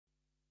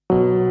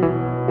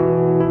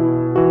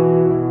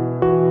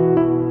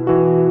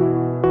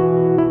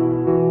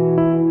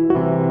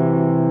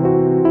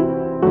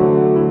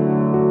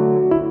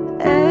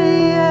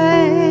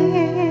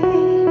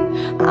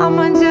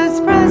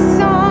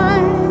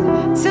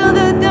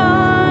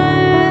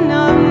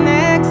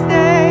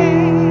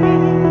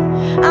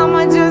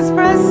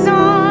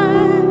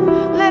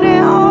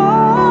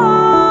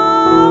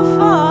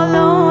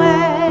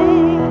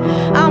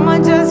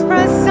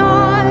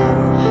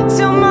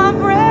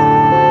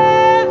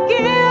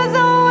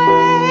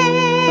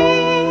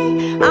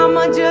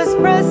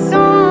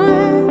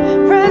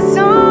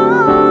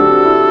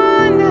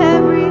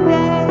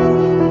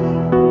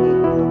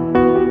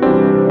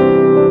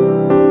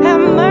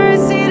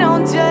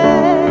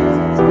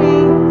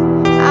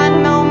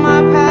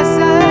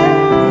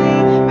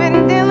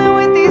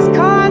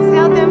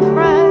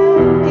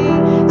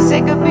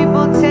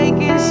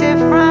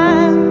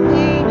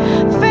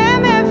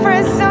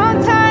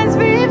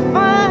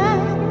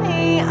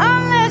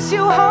you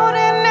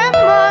holding that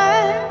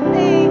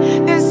money.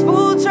 This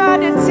fool tried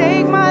to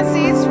take my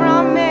seats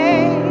from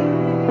me.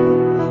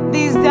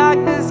 These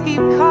doctors keep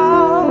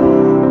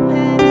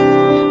calling.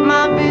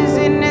 My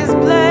vision is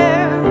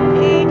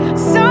blurry.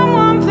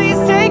 Someone please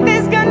take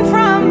this gun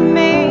from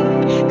me,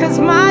 'cause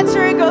my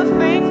trigger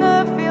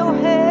finger feel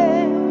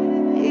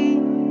heavy.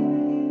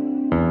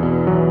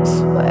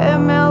 Swear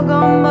Mel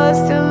gon'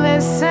 bust to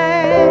listen.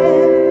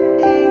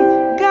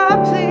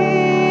 God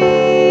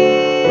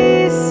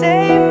please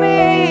save me.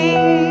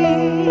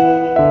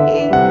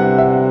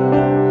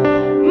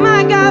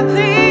 My God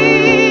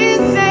please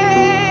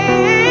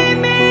save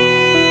me.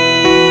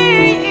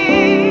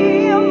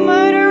 A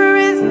murderer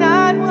is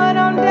not what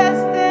I'm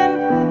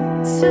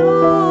destined to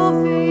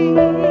be.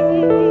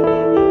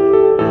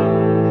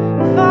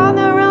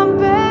 Father, I'm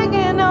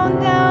begging on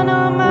down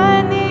on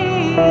my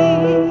knees.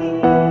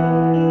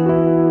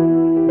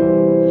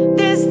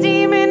 This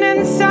demon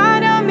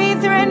inside of me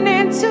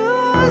threatening to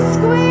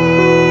squeeze.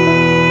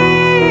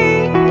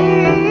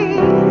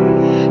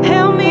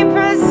 Help me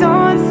press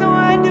on so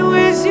I do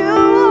as you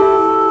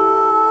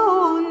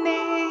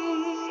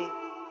need.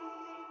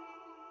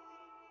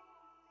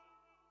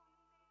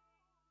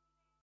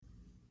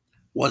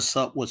 What's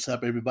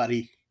up,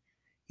 everybody?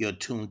 You're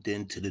tuned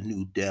in to the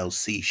new Del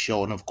C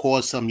show. And of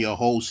course, I'm your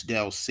host,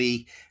 Del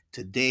C.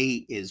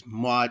 Today is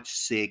March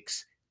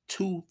 6,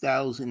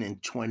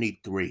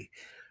 2023.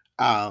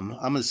 I'm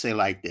going to say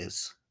like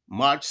this: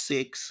 March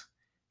 6,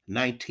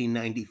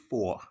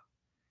 1994,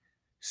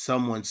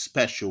 someone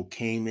special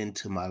came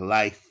into my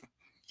life.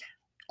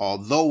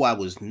 Although I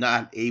was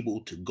not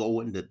able to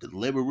go in the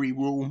delivery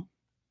room,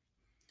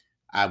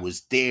 I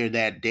was there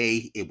that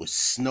day. It was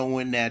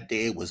snowing that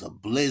day. It was a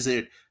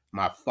blizzard.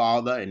 My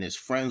father and his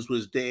friends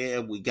was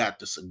there. We got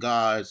the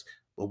cigars,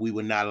 but we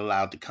were not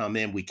allowed to come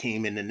in. We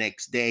came in the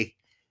next day.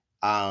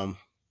 Um,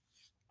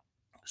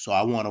 so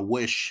I want to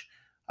wish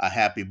a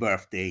happy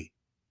birthday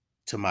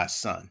to my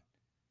son.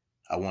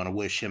 I want to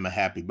wish him a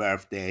happy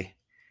birthday.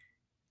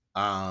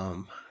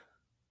 Um,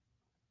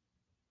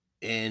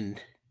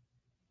 and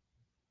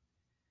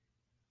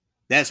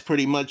that's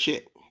pretty much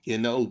it. You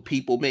know,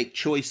 people make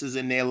choices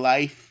in their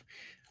life.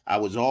 I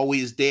was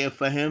always there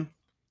for him.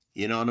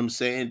 You know what I'm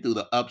saying? Through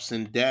the ups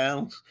and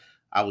downs.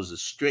 I was a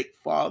strict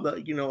father,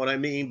 you know what I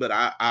mean? But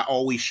I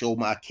always show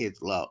my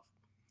kids love.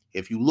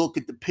 If you look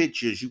at the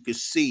pictures, you can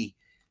see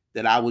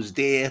that I was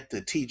there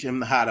to teach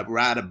him how to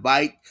ride a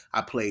bike.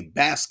 I played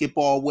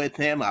basketball with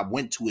him. I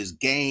went to his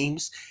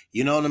games.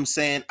 You know what I'm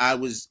saying?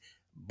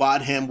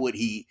 Bought him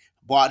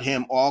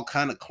all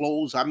kind of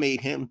clothes. I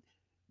made him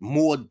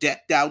more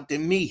decked out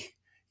than me.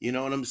 You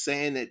know what I'm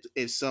saying?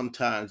 It's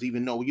sometimes,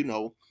 even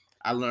though,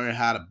 I learned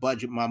how to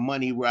budget my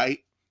money right.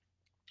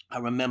 I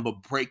remember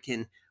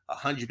breaking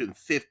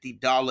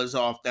 $150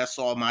 off. That's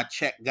all my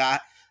check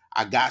got.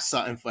 I got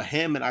something for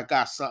him and I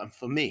got something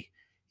for me.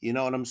 You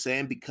know what I'm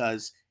saying?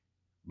 Because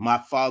my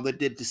father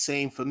did the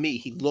same for me.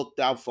 He looked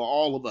out for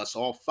all of us,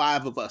 all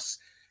five of us.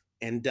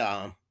 And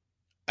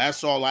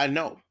that's all I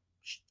know.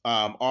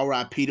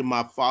 RIP to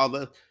my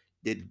father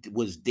that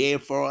was there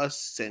for us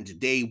since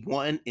day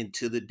one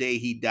until the day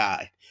he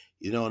died.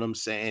 You know what I'm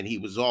saying? He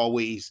was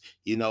always,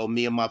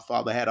 me and my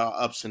father had our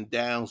ups and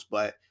downs,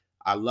 but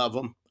I love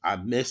him. I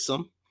miss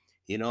him.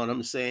 You know what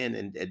I'm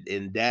saying?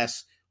 And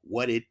that's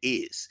what it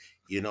is.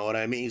 You know what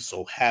I mean?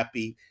 So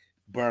happy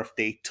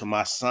birthday to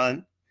my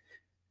son.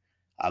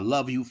 I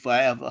love you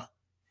forever.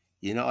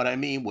 You know what I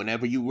mean?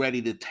 Whenever you're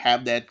ready to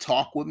have that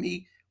talk with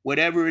me,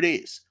 whatever it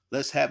is,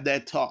 let's have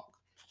that talk.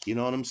 You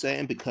know what I'm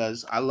saying?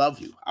 Because I love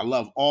you. I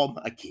love all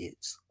my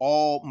kids.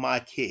 All my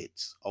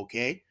kids,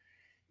 okay?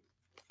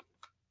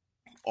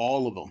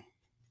 All of them.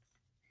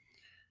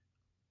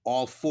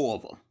 All four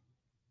of them.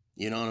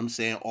 You know what I'm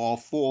saying? All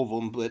four of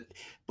them, but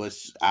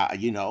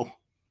it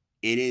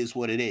is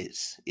what it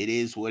is. It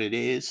is what it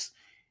is.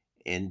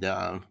 And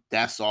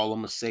that's all I'm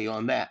going to say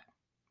on that.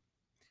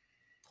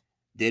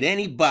 Did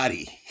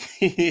anybody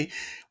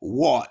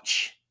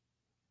watch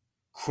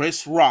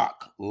Chris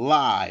Rock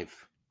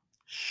live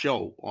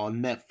show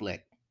on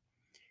Netflix?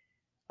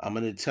 I'm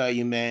going to tell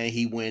you, man,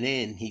 he went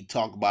in. He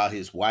talked about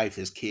his wife,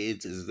 his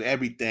kids, his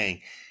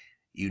everything.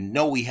 You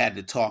know he had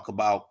to talk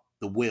about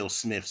the Will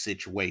Smith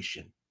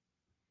situation.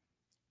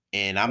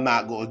 And I'm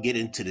not going to get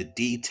into the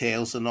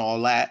details and all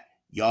that.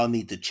 Y'all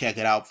need to check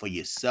it out for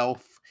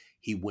yourself.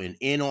 He went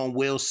in on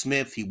Will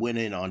Smith. He went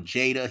in on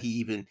Jada. He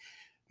even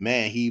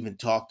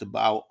talked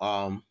about,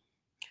 I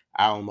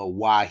don't know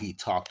why he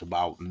talked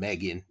about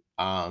Megan,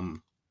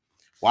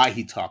 why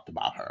he talked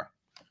about her.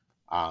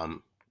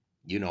 From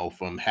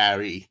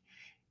Harry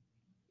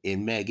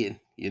and Megan,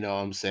 you know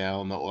what I'm saying? I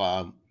don't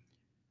know,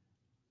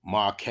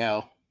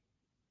 Marco,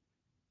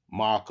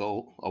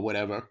 or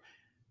whatever,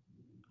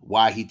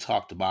 why he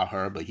talked about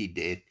her, but he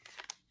did.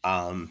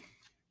 Um,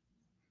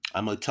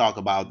 I'm gonna talk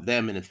about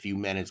them in a few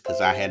minutes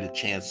because I had the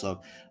chance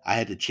of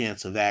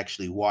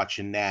actually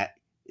watching that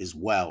as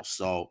well.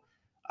 So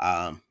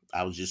I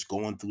was just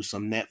going through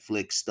some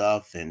Netflix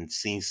stuff and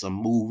seeing some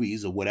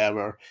movies or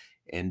whatever,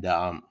 and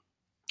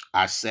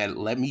I said,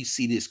 let me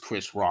see this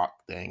Chris Rock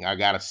thing. I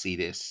gotta see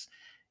this.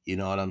 You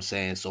know what I'm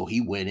saying? So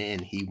he went in.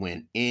 He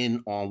went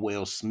in on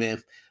Will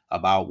Smith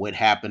about what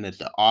happened at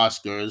the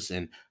Oscars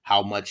and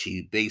how much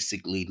he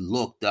basically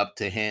looked up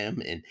to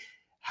him, and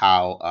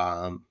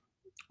how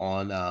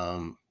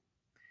on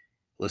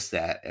what's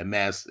that,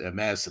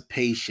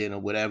 emancipation or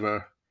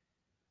whatever,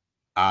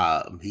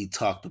 he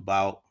talked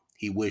about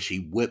he wished he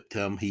whipped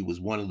him. He was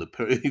one of the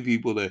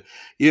people that,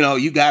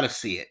 you got to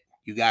see it.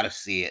 You got to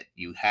see it.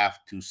 You have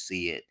to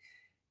see it.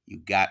 You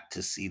got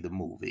to see the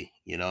movie.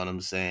 You know what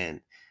I'm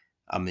saying?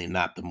 I mean,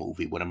 not the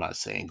movie. What am I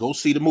saying? Go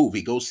see the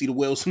movie. Go see the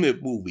Will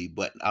Smith movie.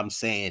 But I'm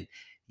saying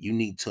you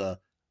need to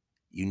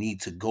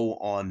go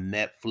on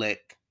Netflix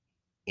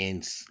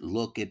and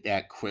look at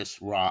that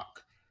Chris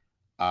Rock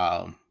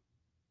um,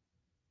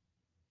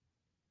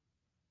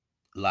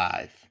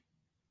 live.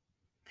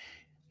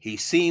 He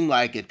seemed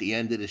like at the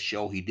end of the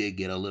show he did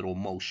get a little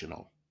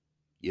emotional.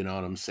 You know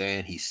what I'm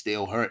saying? He's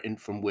still hurting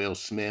from Will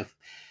Smith.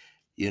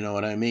 You know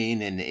what I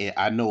mean? And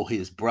I know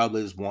his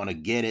brothers want to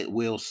get at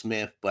Will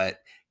Smith, but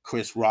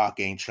Chris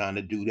Rock ain't trying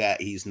to do that.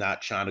 He's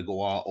not trying to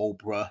go on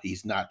Oprah.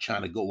 He's not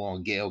trying to go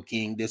on Gayle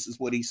King. This is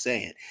what he's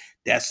saying.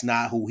 That's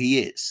not who he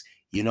is.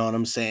 You know what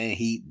I'm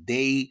saying?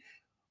 They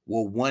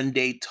will one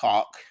day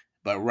talk,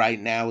 but right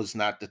now is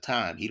not the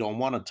time. He don't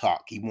want to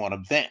talk. He want to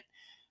vent.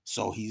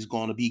 So he's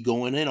going to be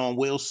going in on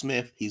Will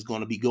Smith. He's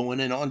going to be going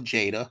in on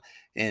Jada,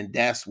 and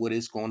that's what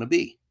it's going to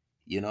be.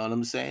 You know what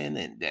I'm saying?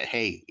 And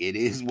hey, it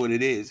is what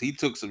it is. He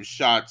took some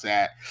shots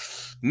at,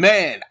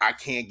 man, I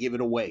can't give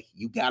it away.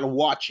 You got to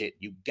watch it.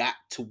 You got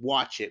to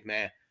watch it,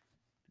 man.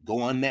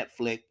 Go on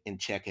Netflix and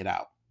check it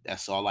out.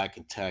 That's all I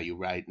can tell you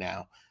right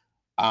now.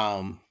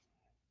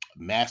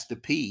 Master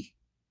P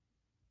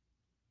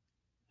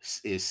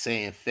is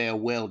saying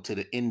farewell to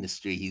the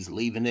industry. He's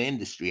leaving the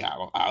industry. I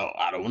don't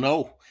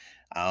know.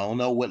 I don't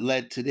know what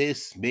led to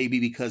this. Maybe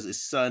because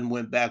his son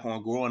went back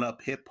on growing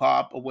up hip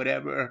hop or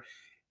whatever,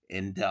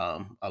 and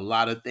a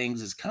lot of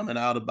things is coming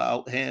out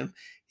about him.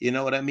 You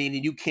know what I mean?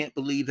 And you can't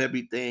believe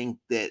everything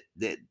that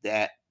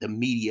the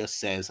media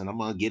says. And I'm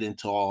gonna get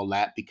into all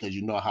that because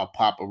you know how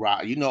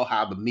paparazzi, you know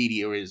how the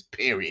media is,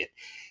 period,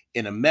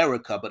 in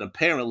America. But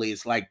apparently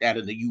it's like that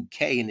in the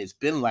UK, and it's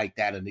been like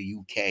that in the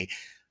UK.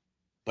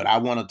 But I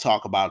want to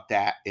talk about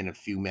that in a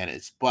few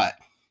minutes. But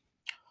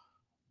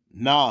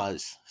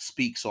Nas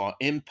speaks on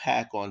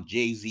impact on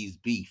Jay-Z's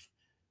beef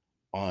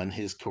on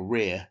his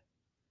career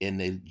in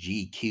the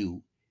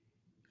GQ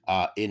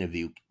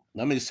interview.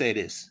 Let me say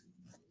this.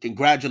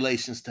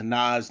 Congratulations to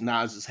Nas.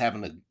 Nas is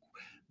having a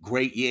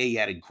great year. He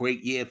had a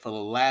great year for the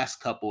last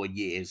couple of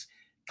years,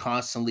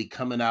 constantly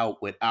coming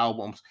out with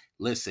albums.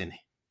 Listen,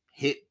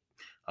 I'm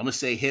going to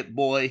say Hit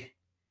Boy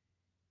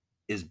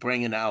is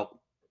bringing out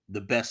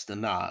the best of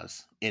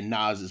Nas, and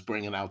Nas is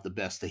bringing out the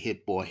best of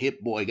Hit Boy.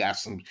 Hit Boy got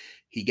some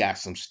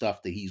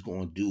stuff that he's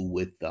going to do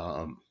with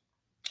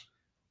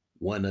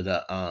one of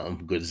the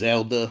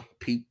Griselda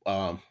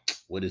people.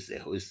 What is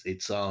it?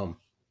 It's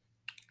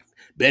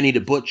Benny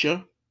the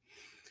Butcher.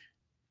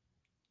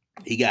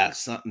 He got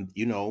something,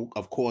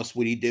 of course,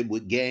 what he did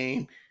with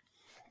Game,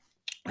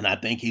 and I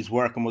think he's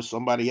working with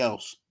somebody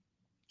else.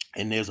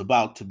 And there's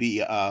about to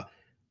be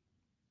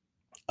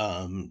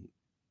um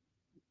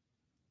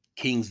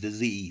King's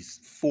Disease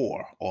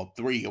 4 or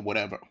 3 or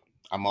whatever.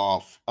 I'm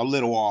a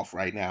little off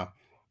right now.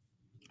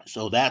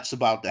 So that's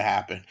about to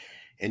happen.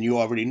 And you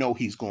already know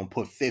he's going to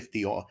put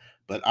 50 on.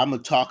 But I'm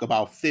going to talk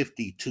about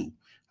 50 too.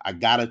 I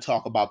got to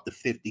talk about the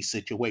 50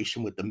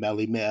 situation with the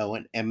Melly Mel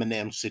and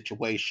Eminem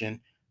situation.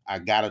 I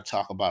got to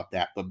talk about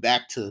that. But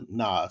back to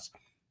Nas,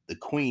 the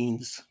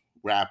Queens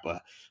rapper.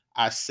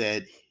 I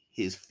said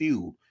his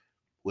feud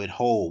with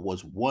Hov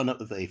was one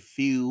of a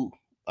few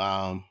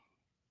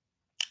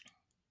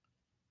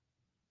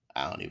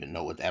I don't even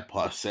know what that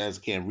part says.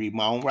 I can't read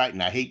my own writing.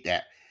 I hate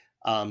that.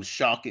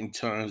 Shocking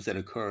turns that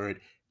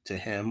occurred to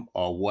him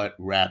are what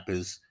rap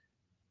is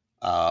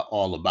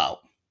all about,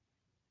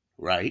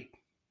 right?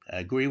 I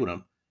agree with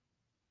him.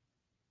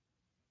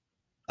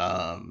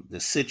 The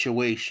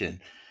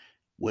situation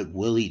with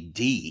Willie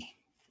D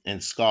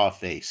and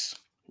Scarface.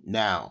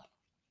 Now,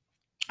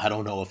 I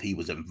don't know if he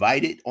was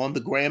invited on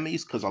the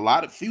Grammys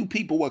because few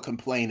people were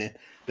complaining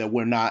that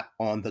we're not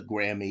on the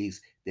Grammys.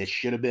 That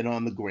should have been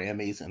on the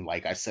Grammys. And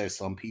like I said,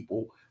 some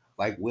people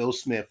like Will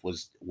Smith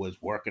was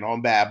working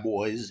on Bad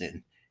Boys,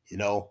 and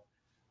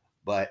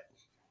but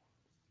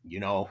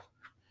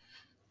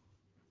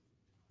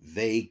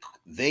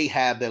they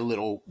had their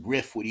little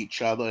riff with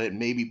each other, and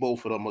maybe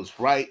both of them was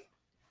right.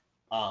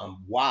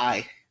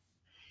 Why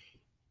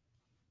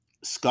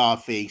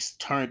Scarface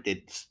turned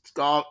it?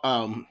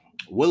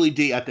 Willie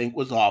D, I think,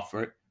 was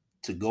offered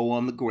to go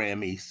on the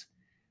Grammys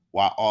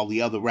while all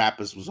the other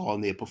rappers was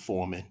on there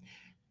performing.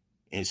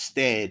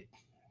 Instead,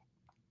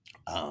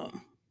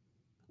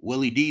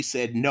 Willie D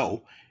said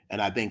no,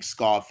 and I think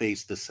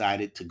Scarface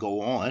decided to go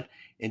on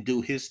and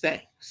do his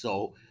thing.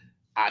 So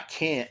I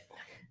can't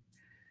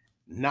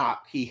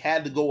knock. He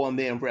had to go on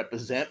there and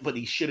represent, but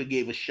he should have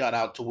gave a shout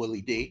out to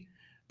Willie D.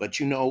 But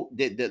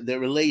the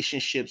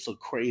relationships are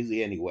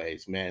crazy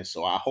anyways, man.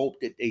 So I hope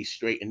that they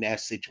straighten that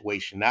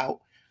situation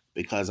out,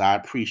 because I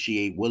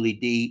appreciate Willie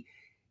D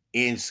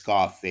and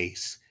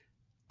Scarface.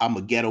 I'm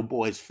a Ghetto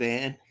Boys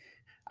fan.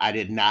 I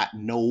did not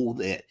know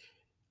that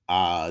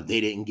they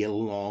didn't get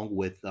along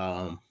with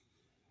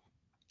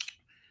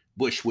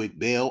Bushwick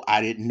Bill. I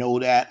didn't know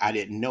that. I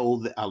didn't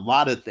know that a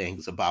lot of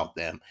things about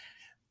them.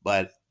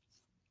 But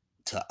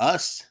to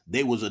us,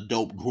 they was a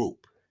dope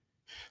group.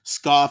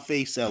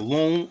 Scarface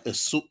alone, a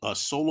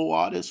solo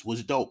artist,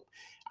 was dope.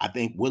 I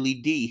think Willie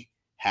D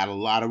had a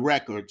lot of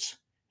records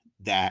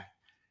that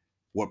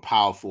were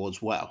powerful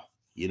as well.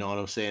 You know what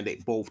I'm saying? They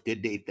both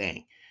did their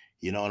thing.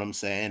 You know what I'm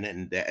saying?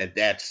 And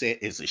that's it.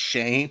 It's a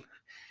shame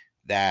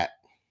that,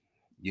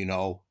 you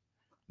know,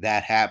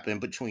 that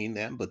happened between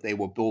them, but they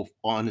were both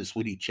honest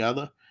with each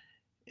other.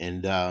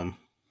 And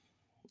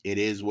it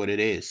is what it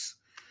is.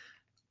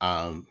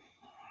 Um,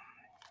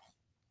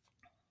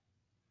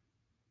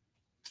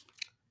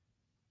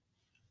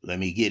 Let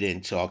me get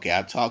into, okay,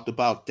 I talked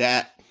about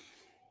that.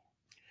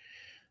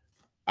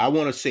 I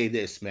want to say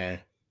this, man.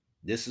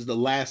 This is the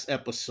last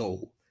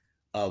episode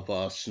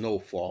of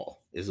Snowfall.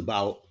 It's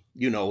about,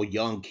 a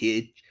young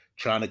kid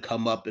trying to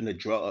come up in the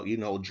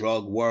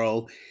drug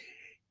world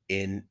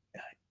in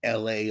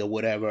LA or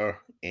whatever,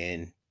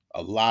 and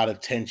a lot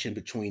of tension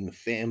between the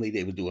family.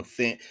 They were doing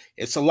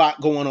it's a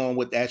lot going on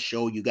with that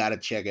show. You got to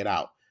check it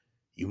out.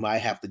 You might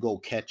have to go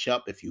catch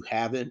up if you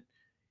haven't.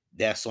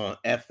 That's on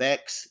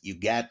FX. You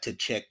got to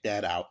check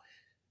that out.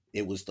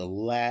 It was the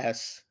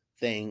last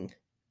thing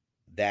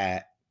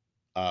that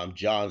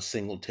John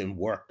Singleton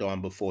worked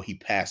on before he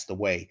passed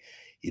away.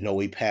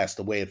 He passed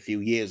away a few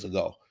years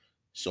ago.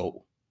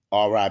 So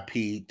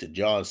RIP to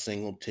John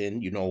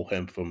Singleton. You know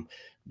him from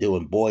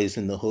doing Boys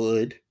in the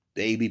Hood,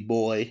 Baby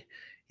Boy.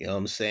 You know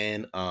what I'm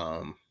saying?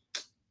 What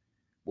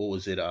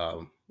was it?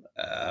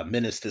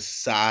 Minister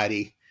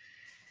Society.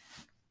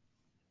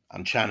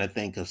 I'm trying to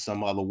think of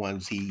some other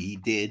ones he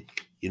did.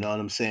 You know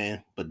what I'm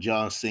saying? But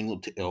John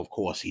Singleton, of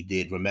course, he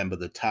did Remember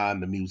the Time,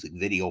 the music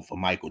video for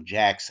Michael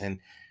Jackson.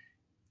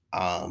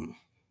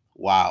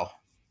 Wow,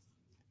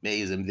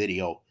 amazing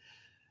video.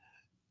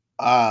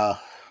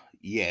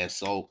 Yeah,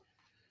 so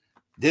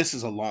this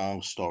is a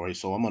long story,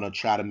 so I'm gonna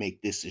try to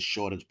make this as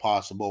short as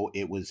possible.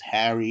 It was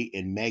Harry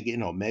and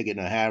Meghan, or Meghan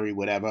and Harry,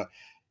 whatever.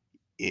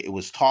 It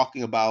was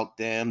talking about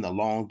them, the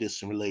long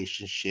distance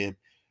relationship,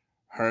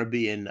 her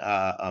being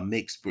a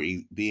mixed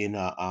breed, being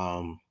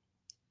them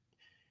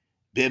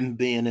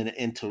being in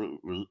an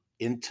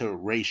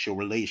interracial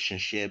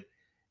relationship,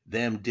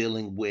 them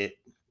dealing with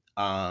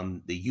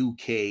the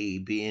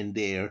UK being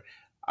there,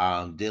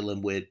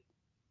 dealing with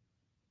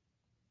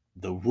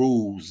the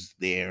rules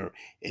there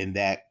in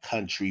that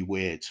country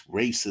where it's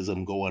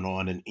racism going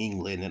on in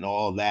England and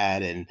all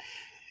that. And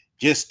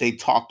just they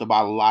talked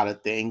about a lot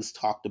of things,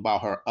 talked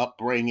about her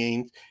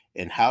upbringing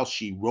and how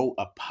she wrote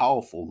a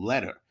powerful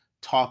letter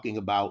talking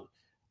about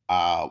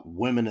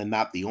women are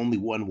not the only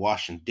one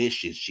washing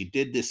dishes. She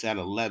did this at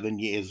 11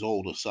 years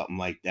old or something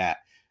like that.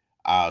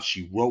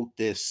 She wrote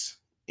this,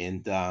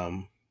 and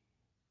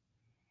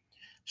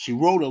she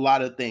wrote a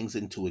lot of things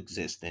into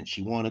existence.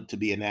 She wanted to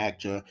be an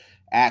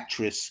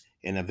actress,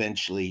 and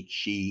eventually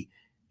she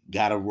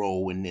got a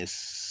role in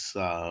this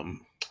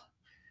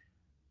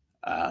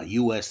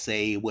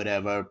USA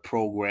whatever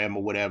program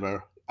or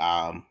whatever.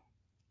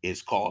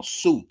 It's called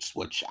Suits,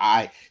 which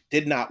I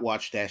did not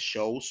watch that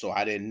show, so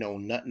I didn't know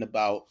nothing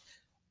about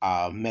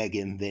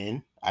Meghan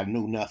then. I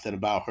knew nothing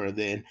about her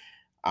then.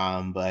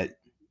 But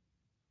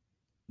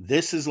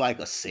this is like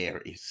a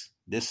series.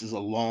 This is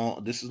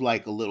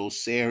like a little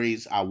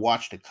series. I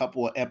watched a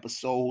couple of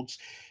episodes.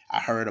 I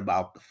heard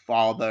about the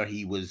father.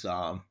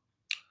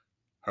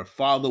 Her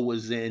father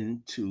was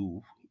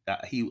into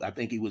I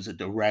think he was a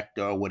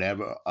director or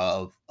whatever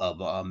of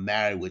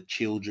Married with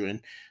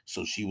Children,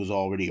 so she was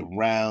already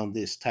around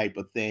this type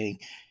of thing.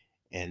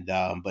 And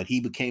but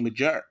he became a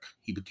jerk.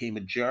 He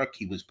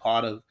was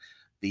part of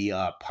the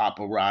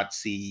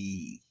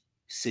paparazzi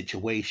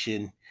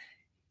situation.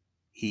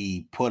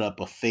 He put up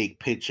a fake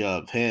picture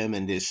of him,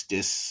 and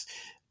this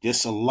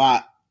a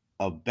lot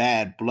of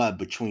bad blood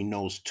between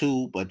those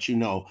two. But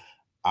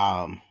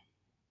um,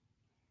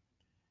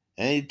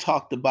 and he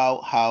talked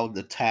about how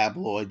the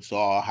tabloids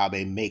are, how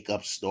they make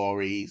up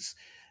stories,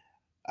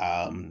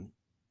 um,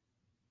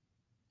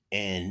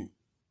 and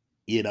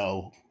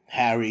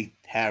Harry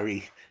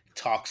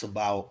talks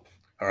about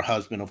her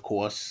husband, of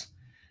course,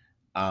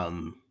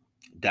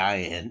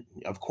 Diane,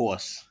 of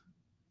course,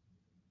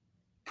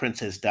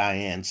 Princess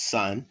Diane's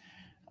son,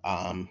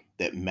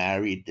 that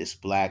married this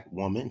black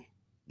woman,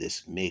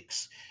 this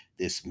mixed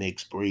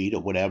breed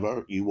or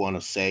whatever you want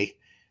to say,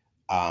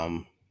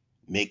 um,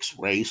 mixed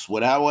race,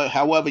 whatever,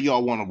 however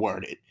y'all want to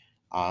word it.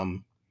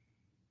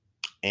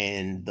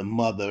 And the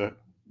mother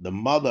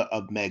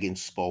of Meghan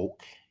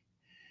spoke,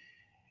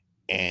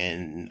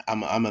 and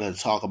I'm going to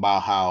talk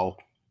about how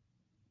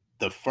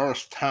the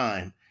first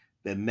time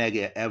that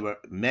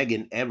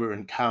Meghan ever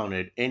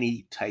encountered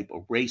any type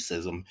of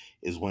racism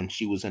is when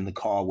she was in the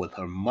car with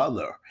her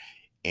mother,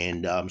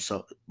 And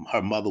so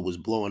her mother was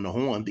blowing the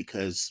horn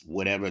because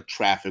whatever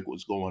traffic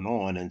was going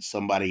on, and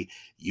somebody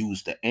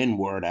used the N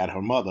word at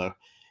her mother,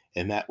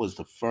 and that was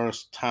the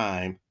first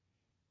time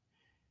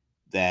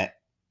that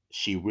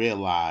she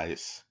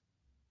realized,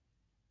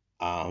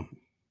 because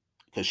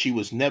she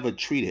was never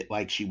treated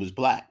like she was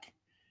black.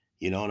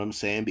 You know what I'm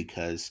saying?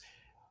 Because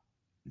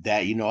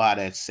that, you know how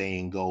that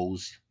saying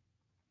goes,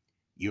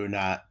 you're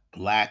not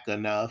black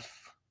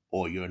enough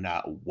or you're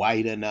not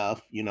white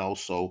enough,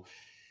 so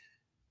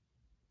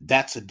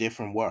that's a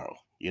different world.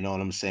 You know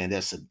what I'm saying?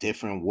 That's a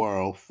different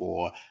world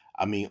for,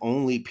 I mean,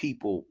 only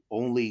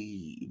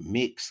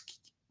mixed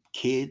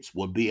kids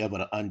will be able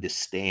to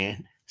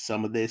understand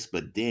some of this,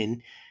 but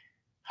then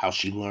how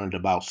she learned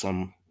about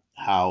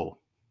how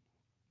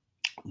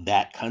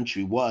that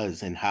country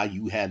was and how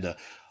you had to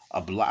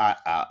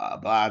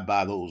abide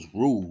by those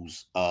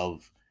rules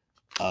of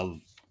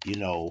you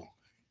know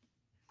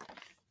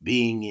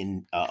being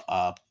in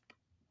a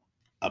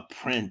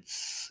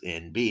prince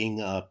and being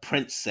a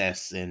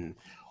princess and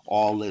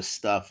all this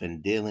stuff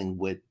and dealing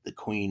with the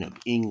Queen of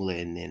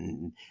England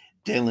and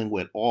dealing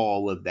with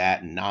all of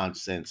that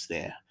nonsense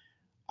there.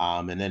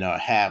 And then her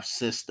half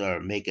sister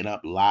making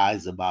up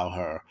lies about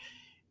her,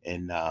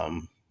 and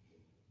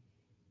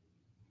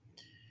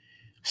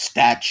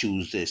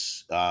statues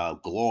that's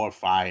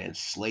glorifying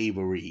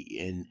slavery.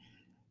 And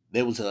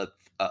there was a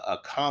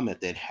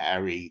comment that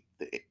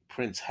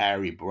Prince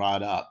Harry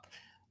brought up,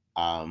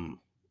 um,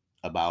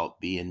 about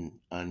being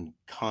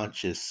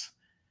unconscious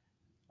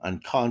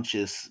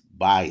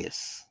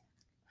bias,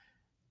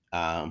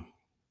 um,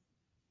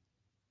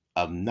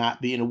 of not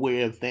being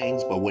aware of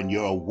things. But when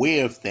you're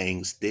aware of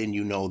things, then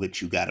you know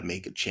that you got to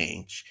make a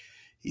change.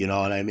 You know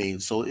what I mean?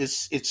 So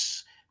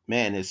it's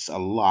man, it's a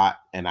lot.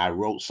 And I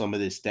wrote some of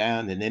this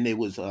down. And then they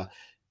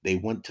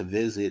went to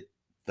visit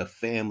the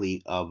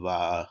family of,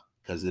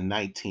 because in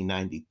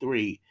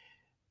 1993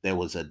 there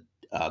was a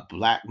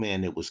black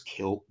man that was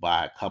killed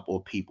by a couple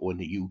of people in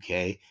the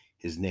UK.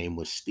 His name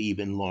was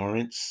Stephen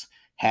Lawrence.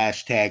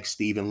 Hashtag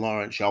Stephen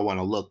Lawrence. Y'all want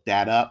to look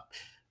that up.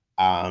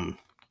 Um,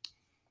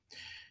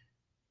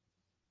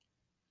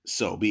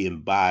 so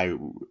being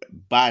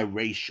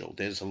biracial,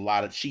 there's a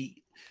lot of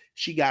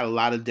she got a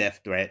lot of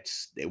death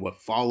threats. They were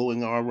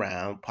following her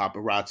around.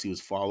 Paparazzi was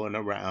following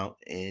her around,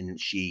 and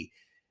it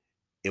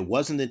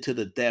wasn't until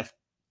the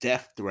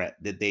death threat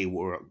that they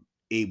were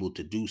able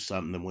to do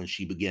something when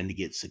she began to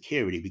get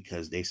security,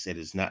 because they said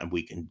it's nothing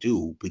we can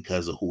do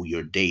because of who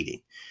you're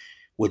dating,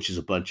 which is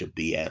a bunch of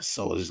BS.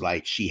 So it's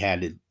like she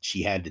had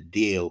to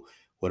deal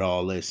with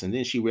all this, and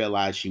then she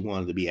realized she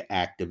wanted to be an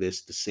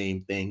activist. The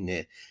same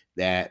thing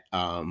that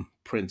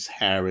Prince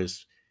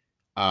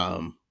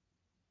um,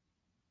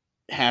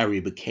 Harry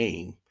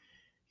became,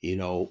 you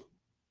know,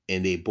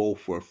 and they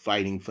both were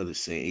fighting for the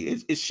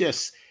same. It's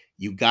just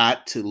you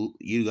got to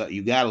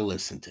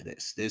listen to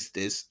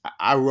this.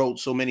 I wrote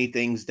so many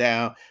things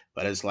down,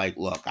 but it's like,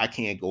 look, I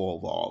can't go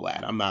over all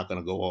that. I'm not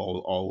gonna go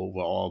all over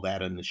all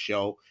that in the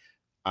show.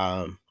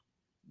 Um,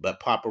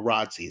 but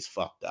paparazzi is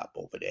fucked up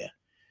over there.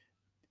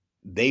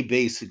 They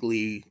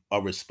basically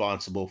are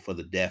responsible for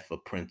the death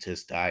of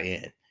Princess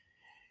Diane,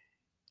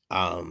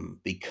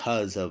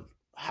 because of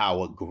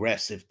how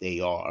aggressive they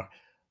are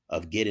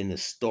of getting the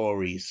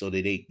story so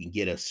that they can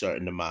get a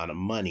certain amount of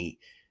money.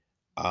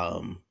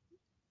 Um,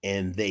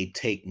 and they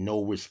take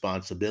no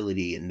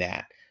responsibility in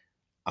that.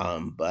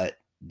 But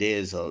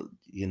there's a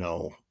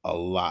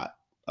lot,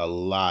 a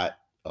lot,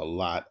 a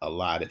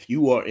lot. If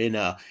you are in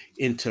a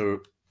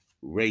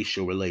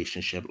interracial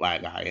relationship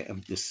like I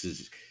am, this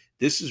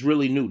is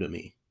really new to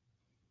me.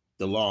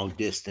 The long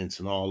distance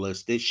and all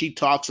this. She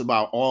talks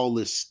about all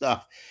this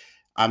stuff.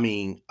 I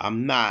mean,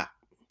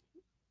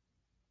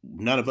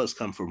 none of us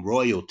come from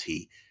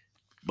royalty,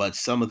 but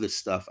some of the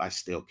stuff I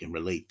still can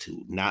relate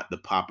to. Not the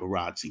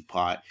paparazzi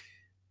part,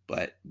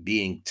 but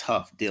being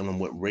tough, dealing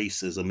with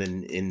racism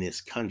in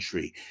this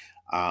country.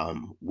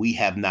 We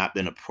have not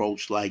been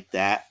approached like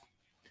that.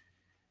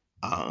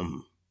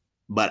 Um,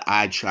 but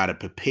I try to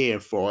prepare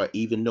for it,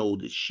 even though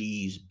that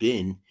she's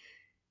been,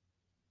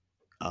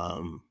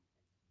 um,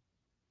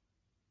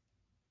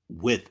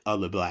 with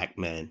other black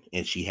men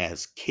and she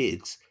has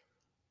kids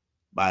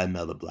by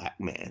another black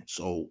man.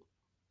 So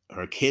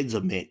her kids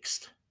are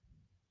mixed.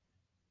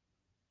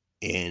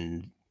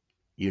 And,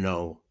 you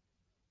know,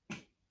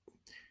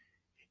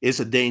 it's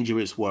a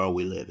dangerous world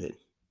we live in,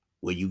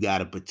 where you got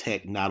to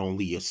protect not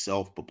only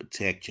yourself, but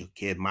protect your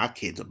kid. My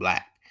kids are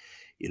black.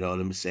 You know what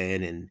I'm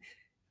saying? And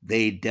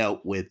they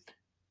dealt with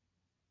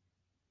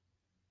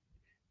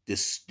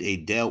they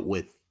dealt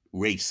with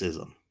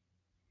racism.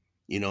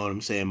 You know what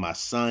I'm saying? My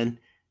son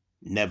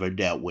never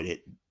dealt with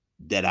it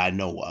that I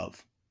know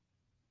of.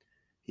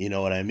 You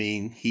know what I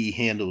mean? He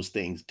handles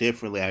things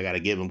differently. I got to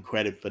give him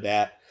credit for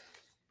that.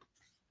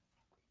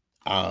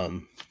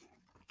 Um,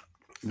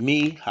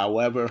 Me,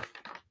 however,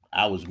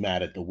 I was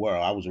mad at the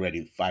world. I was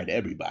ready to fight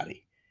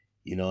everybody.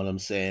 You know what I'm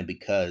saying?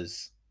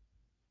 Because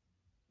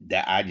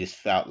that I just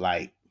felt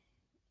like,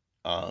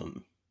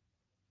 um,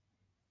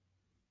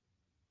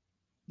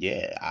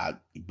 yeah,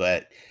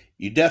 but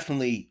you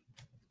definitely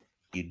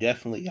You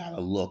definitely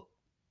gotta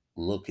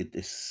look at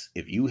this.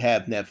 If you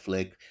have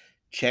Netflix,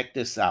 check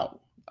this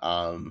out.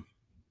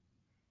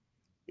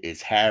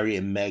 It's Harry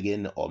and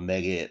Meghan, or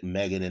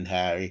Meghan and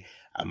Harry.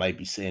 I might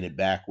be saying it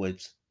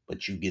backwards,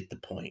 but you get the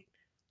point.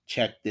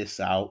 Check this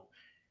out.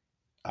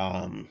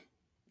 Um,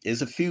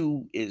 there's a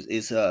few.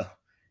 Is a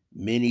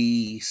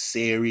mini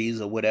series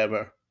or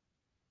whatever,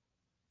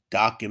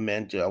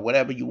 documentary or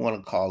whatever you want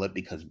to call it,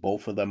 because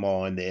both of them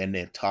are on there and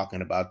they're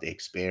talking about the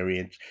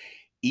experience.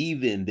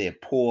 Even their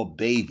poor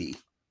baby,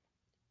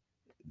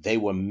 they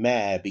were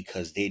mad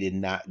because they did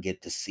not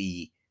get to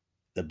see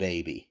the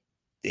baby.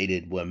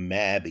 Were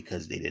mad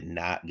because they did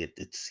not get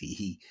to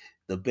see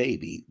the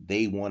baby.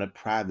 They wanted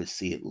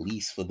privacy, at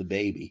least for the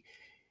baby.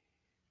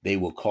 They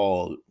were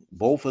called,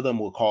 both of them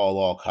were called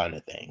all kind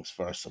of things.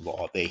 First of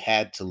all, they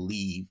had to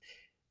leave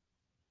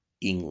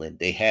England.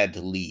 They had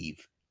to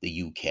leave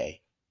the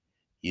UK.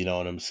 You know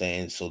what I'm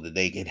saying? So that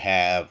they could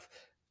have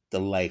the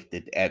life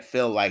that I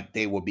felt like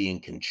they were being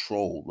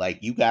controlled. Like,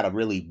 you got to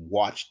really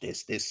watch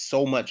this. There's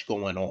so much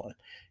going on.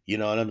 You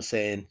know what I'm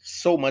saying?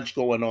 So much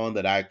going on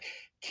that I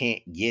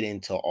can't get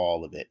into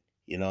all of it.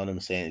 You know what I'm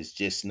saying? It's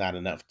just not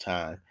enough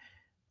time.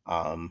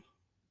 Um,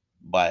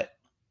 but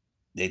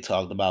they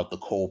talked about the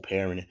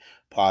co-parenting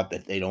part,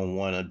 that they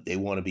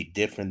want to be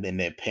different than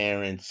their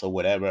parents or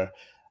whatever.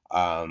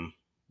 Um,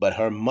 but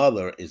her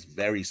mother is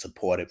very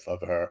supportive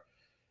of her.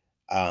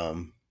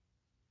 Um,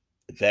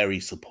 Very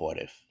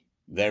supportive,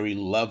 very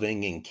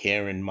loving and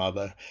caring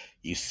mother.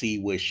 You see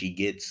where she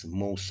gets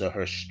most of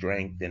her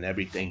strength and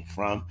everything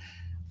from.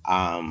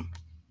 Um,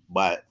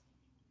 but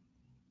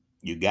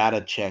you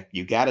gotta check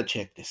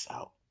this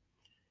out.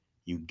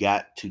 You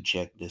got to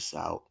check this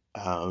out.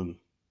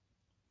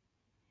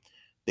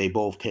 They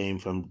both came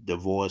from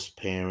divorced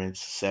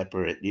parents,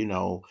 separate,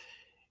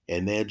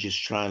 and they're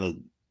just trying to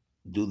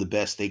do the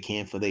best they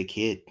can for their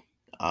kid.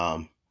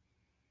 Um,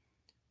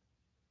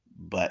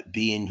 but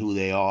being who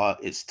they are,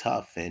 it's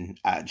tough. And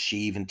she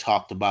even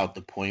talked about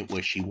the point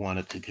where she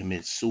wanted to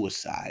commit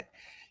suicide.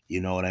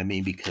 You know what I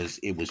mean? Because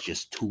it was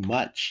just too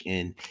much.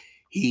 And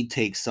he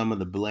takes some of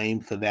the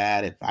blame for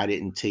that. If I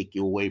didn't take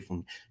you away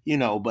from,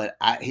 but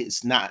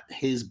it's not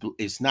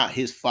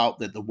his fault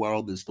that the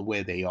world is the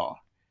way they are.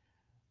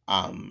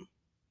 Um,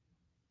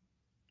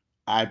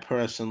 I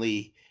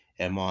personally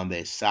am on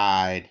their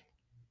side,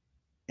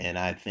 and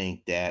I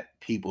think that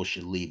people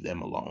should leave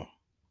them alone.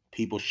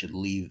 People should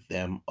leave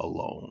them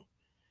alone.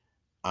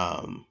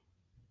 Um,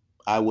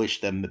 I wish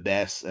them the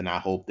best, and I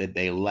hope that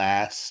they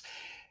last.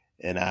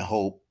 And I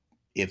hope,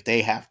 if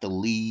they have to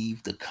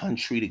leave the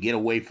country to get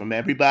away from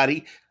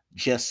everybody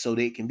just so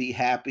they can be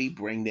happy,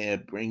 bring their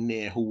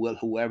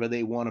whoever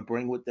they want to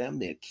bring with them,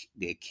 their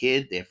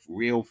kid, their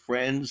real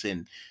friends,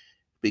 and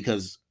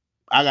because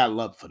I got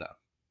love for them.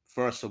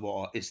 First of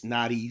all, it's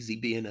not easy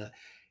being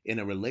in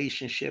a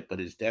relationship, but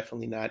it's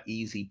definitely not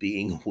easy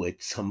being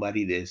with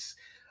somebody that's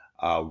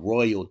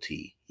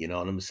royalty. You know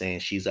what I'm saying?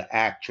 She's an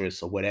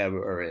actress or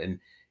whatever, and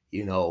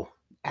you know,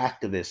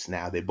 activists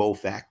now. They're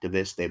both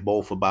activists. They're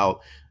both about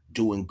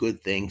doing good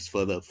things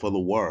for the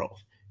world.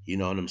 You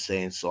know what I'm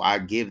saying? So I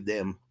give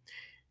them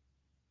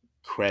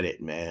credit,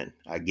 man.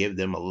 I give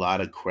them a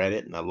lot of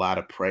credit and a lot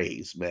of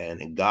praise,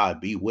 man. And God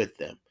be with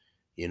them.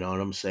 You know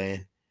what I'm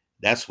saying?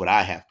 That's what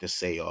I have to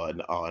say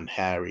on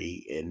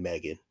Harry and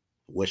Meghan.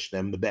 Wish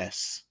them the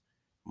best.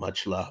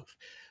 Much love.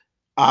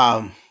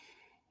 Um,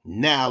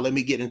 Now let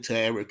me get into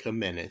Erica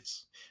Mena.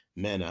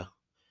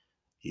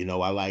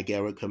 I like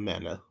Erica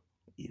Mena.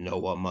 You know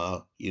what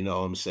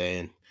I'm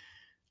saying?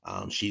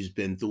 She's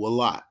been through a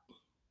lot.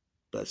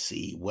 But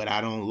see, what I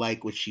don't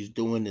like what she's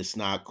doing is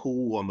not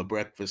cool on the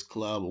Breakfast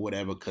Club or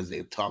whatever, because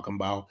they're talking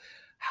about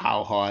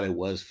how hard it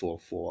was for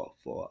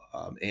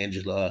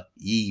Angela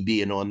Yee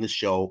being on the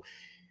show.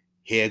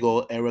 Here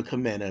go Erica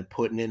Mena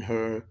putting in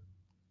her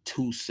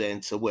 2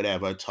 cents or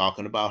whatever,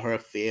 talking about her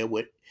affair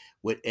with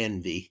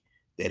Envy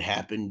that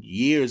happened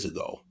years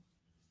ago,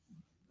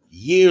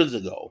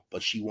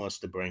 but she wants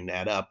to bring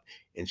that up,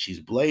 and she's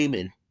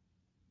blaming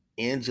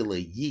Angela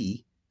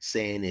Yee,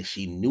 saying that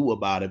she knew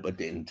about it but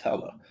didn't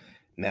tell her.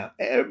 Now,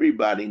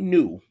 everybody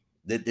knew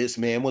that this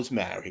man was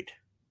married.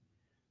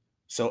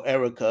 So,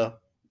 Erica,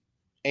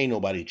 ain't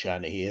nobody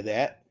trying to hear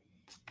that.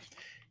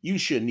 You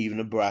shouldn't even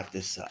have brought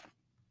this up.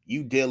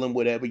 You dealing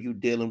with whatever you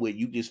dealing with,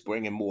 you just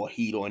bringing more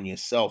heat on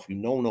yourself. You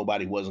know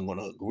nobody wasn't going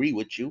to agree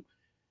with you.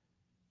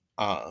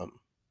 Um,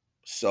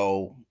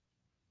 so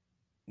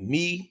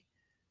me,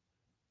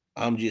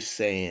 I'm just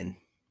saying,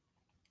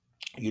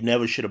 you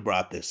never should have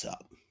brought this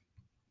up.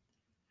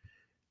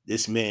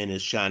 This man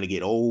is trying to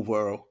get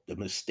over the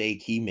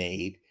mistake he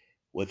made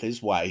with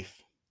his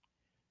wife.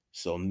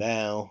 So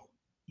now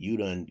you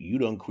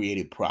done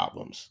created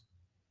problems.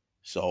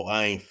 So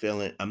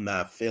I'm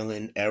not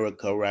feeling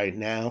Erica right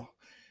now.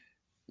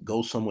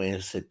 Go somewhere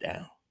and sit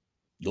down.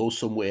 Go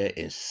somewhere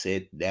and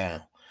sit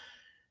down.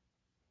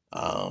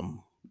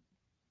 Um,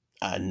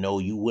 I know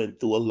you went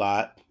through a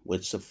lot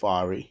with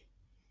Safari,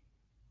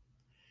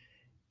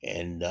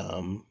 and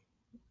I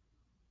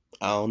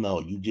don't know.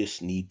 You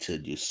just need to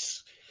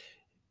just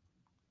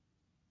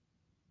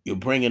you're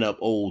bringing up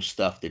old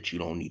stuff that you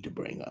don't need to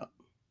bring up.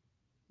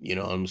 You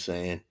know what I'm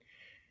saying?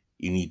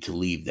 You need to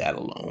leave that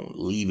alone.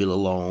 Leave it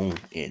alone.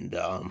 And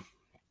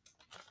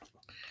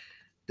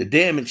the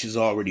damage is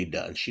already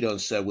done. She done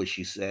said what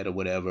she said or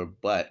whatever,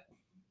 but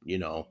you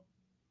know,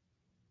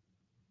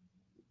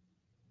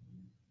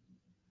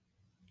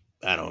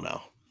 I don't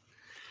know.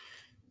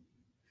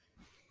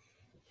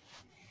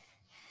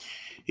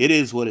 It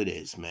is what it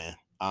is, man.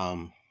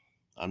 I'm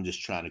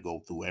just trying to go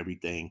through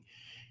everything,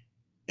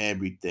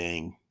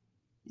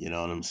 you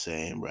know what I'm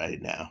saying,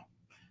 right now.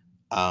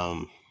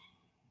 Um,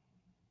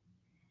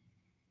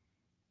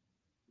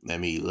 let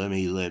me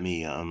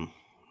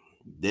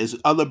there's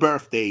other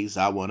birthdays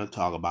I want to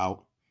talk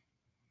about.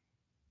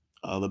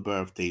 Other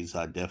birthdays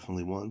I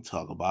definitely want to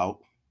talk about.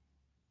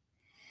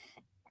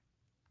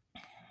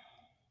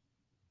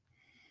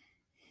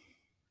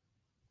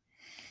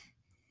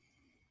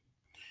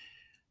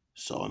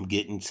 So I'm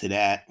getting to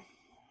that.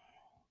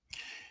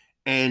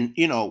 And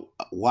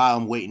while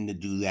I'm waiting to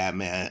do that,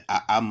 man,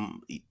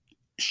 I'm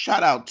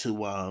shout out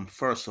to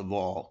first of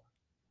all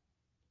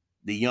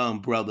the young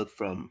brother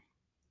from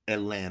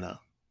Atlanta.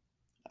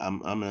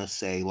 I'm gonna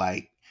say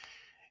like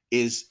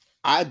is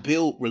I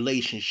build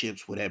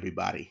relationships with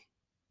everybody.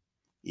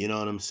 You know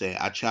what I'm saying?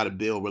 I try to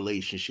build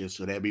relationships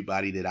with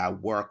everybody that I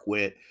work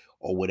with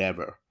or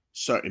whatever,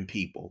 certain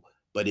people.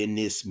 But in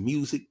this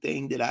music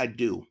thing that I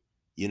do,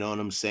 you know what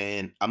I'm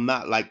saying? I'm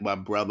not like my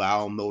brother. I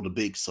don't know the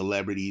big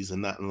celebrities or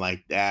nothing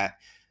like that.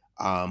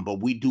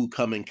 But we do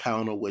come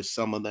encounter with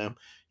some of them.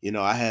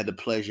 I had the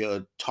pleasure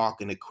of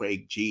talking to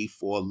Craig G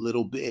for a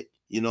little bit.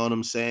 You know what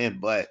I'm saying?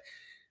 But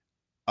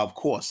of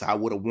course, I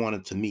would have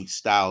wanted to meet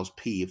Styles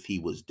P if he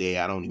was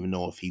there. I don't even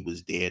know if he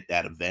was there at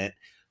that event.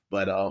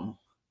 But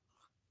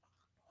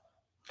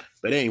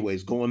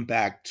anyways, going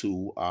back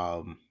to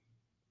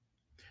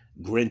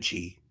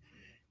Grinchy,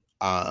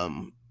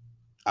 um,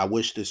 I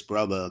wish this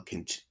brother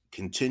can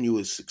continue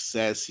his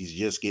success. He's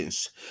just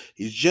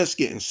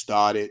getting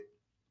started,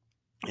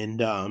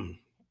 and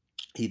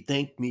he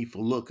thanked me for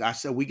look. I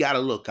said we got to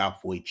look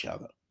out for each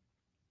other.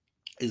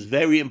 It's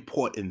very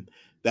important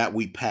that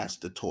we pass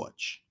the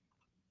torch.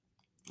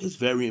 It's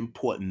very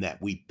important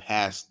that we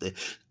pass the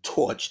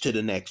torch to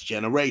the next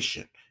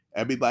generation.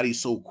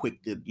 Everybody's so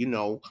quick to,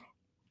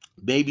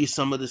 maybe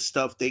some of the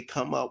stuff they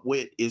come up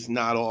with is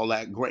not all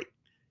that great,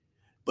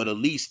 but at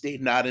least they're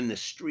not in the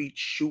streets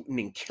shooting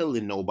and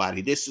killing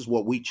nobody. This is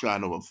what we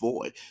trying to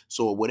avoid.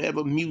 So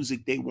whatever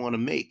music they want to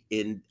make,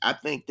 and I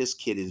think this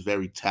kid is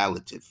very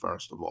talented,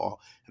 first of all,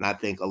 and I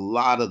think a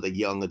lot of the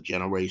younger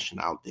generation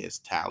out there is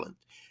talented,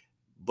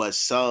 but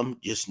some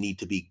just need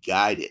to be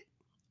guided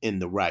in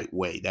the right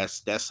way.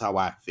 That's how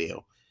I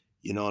feel.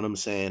 You know what I'm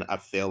saying? I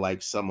feel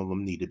like some of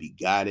them need to be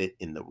guided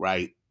in the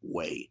right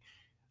way.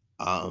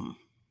 Um,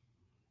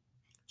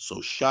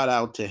 so shout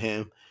out to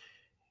him.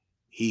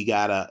 He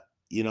got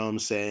you know what I'm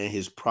saying?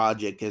 His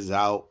project is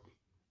out.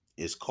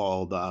 It's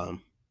called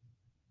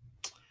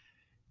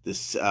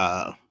this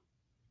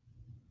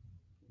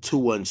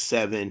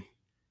 217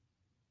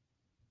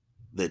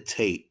 the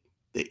tape,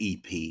 the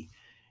EP.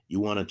 You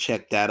want to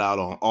check that out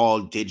on all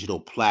digital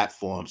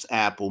platforms,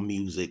 Apple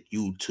Music,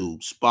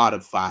 YouTube,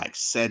 Spotify,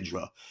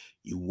 etc.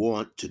 You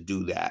want to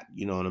do that.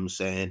 You know what I'm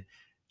saying?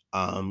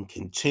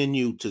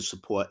 Continue to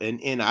support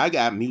and I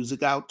got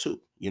music out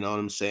too. You know what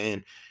I'm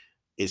saying?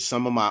 It's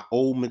some of my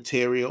old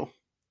material,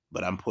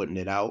 but I'm putting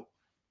it out.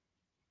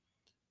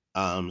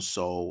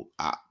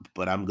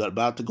 But I'm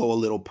about to go a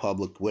little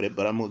public with it,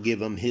 but I'm gonna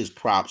give him his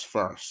props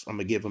first. I'm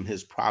gonna give him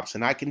his props,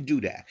 and I can do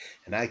that.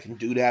 And I can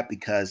do that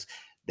because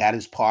that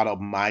is part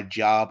of my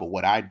job or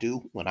what I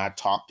do when I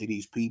talk to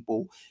these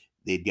people.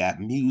 They got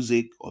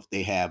music or if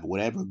they have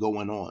whatever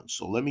going on.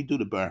 So let me do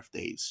the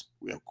birthdays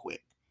real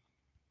quick.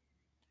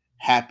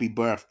 Happy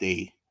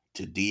birthday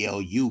to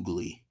DL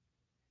Hughley.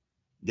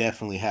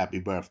 Definitely happy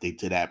birthday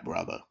to that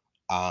brother.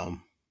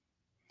 Um,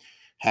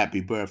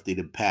 Happy birthday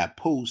to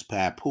Papoose.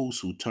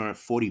 Papoose, who turned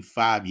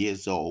 45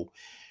 years old.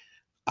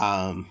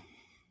 Um,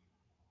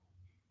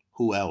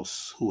 who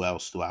else? Who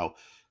else do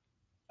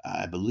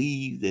I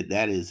believe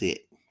that is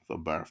it for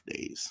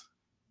birthdays.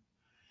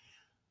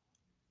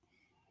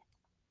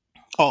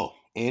 Oh,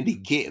 Andy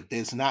Gibb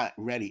is not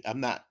ready. I'm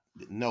not.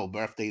 No,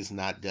 birthday's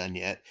not done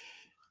yet.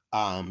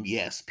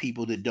 Yes,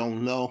 people that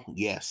don't know.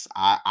 Yes,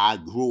 I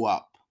grew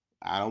up.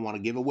 I don't want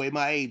to give away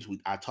my age.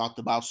 I talked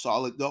about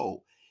Solid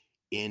Gold.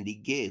 Andy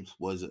Gibbs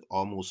was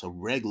almost a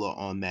regular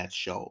on that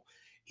show.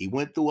 He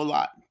went through a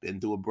lot, been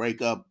through a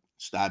breakup,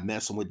 started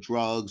messing with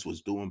drugs,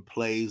 was doing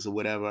plays or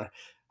whatever.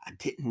 I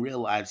didn't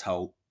realize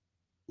how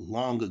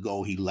long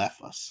ago he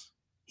left us.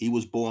 He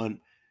was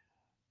born,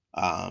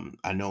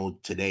 I know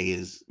today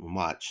is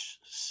March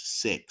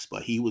 6th,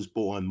 but he was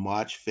born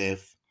March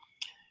 5th,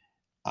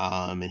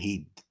 and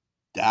he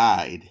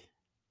died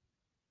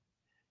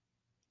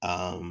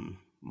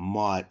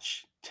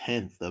March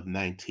 10th of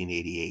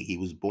 1988. He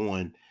was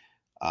born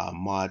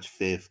March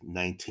 5th,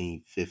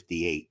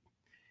 1958.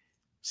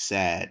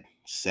 Sad,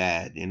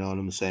 sad. You know what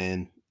I'm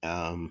saying?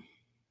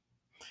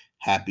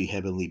 Happy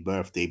heavenly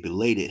birthday,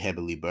 belated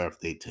heavenly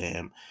birthday to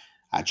him.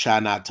 I try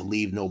not to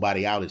leave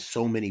nobody out. It's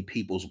so many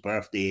people's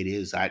birthday it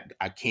is. I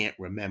can't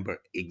remember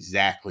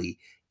exactly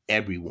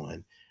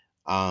everyone.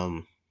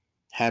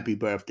 Happy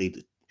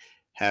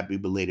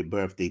belated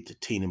birthday to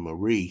Tina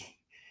Marie.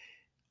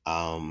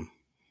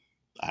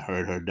 I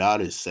heard her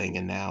daughter's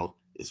singing now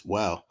as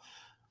well.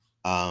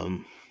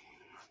 Let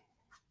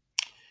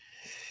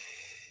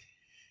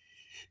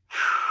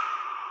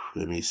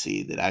me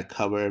see. Did I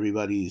cover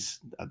everybody's?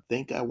 I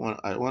think I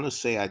want to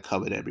say I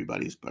covered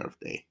everybody's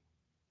birthday.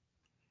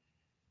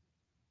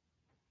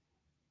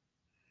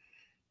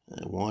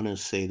 I want to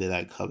say that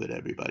I covered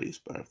everybody's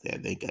birthday. I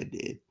think I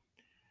did.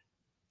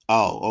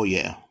 Oh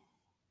yeah.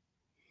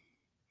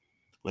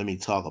 Let me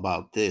talk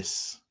about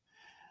this.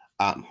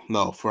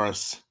 No,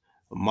 first,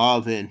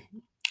 Marvin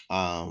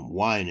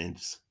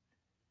Winans,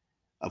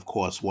 of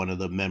course, one of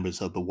the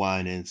members of the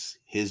Winans,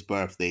 his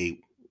birthday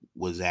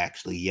was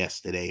actually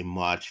yesterday,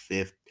 March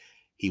 5th.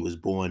 He was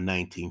born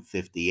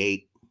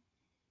 1958.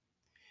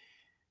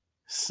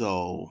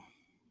 So,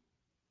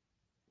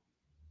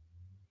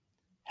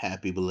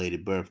 happy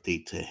belated birthday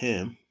to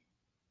him.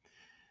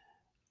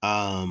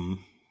 Bad,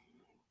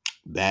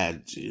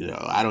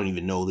 I don't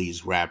even know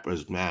these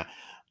rappers, man.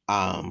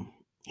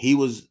 He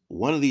was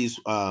one of these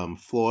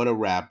Florida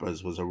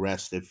rappers was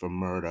arrested for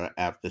murder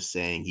after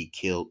saying he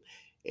killed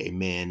a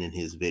man in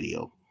his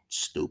video.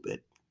 Stupid,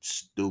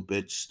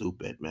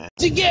 man.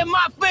 To get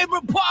my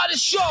favorite part of the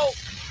show,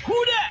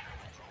 who that?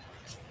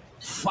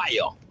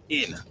 Fire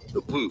in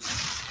the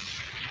booth.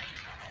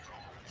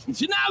 And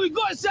so now we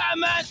go inside,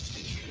 man.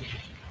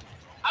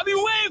 I've been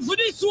waiting for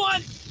this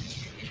one.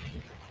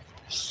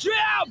 Straight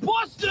out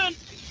Boston.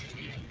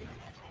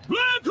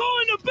 Blanco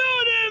in the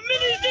building,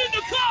 Minnie's in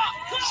the car.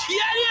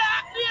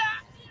 Yeah.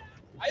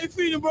 How you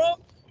feeling, bro? I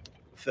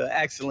feel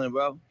excellent,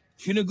 bro.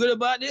 Feeling good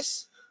about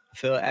this? I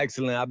feel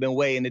excellent. I've been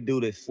waiting to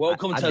do this.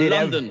 Welcome to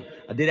London.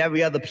 I did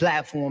every other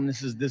platform.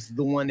 This is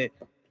the one that,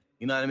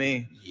 you know what I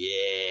mean?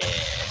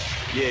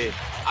 Yeah.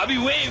 I've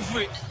been waiting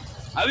for it.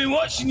 I've been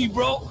watching you,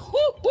 bro.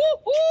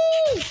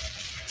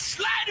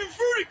 Sliding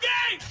through the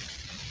game.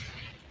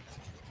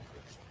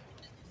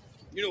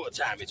 You know what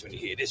time it is when you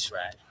hear this,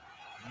 right?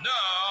 Now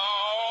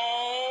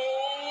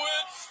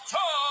it's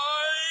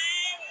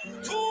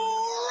time to rumble.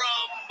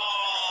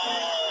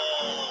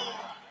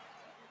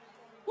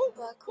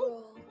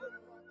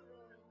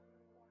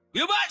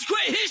 You're about to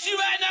create history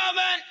right now,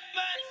 man.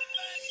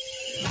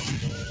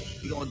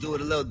 We're gonna do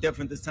it a little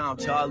different this time,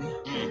 Charlie.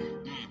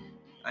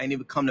 I ain't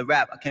even come to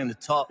rap, I came to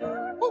talk.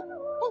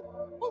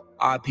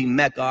 R.I.P.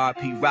 Mecca,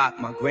 R.I.P. Rock,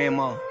 my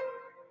grandma.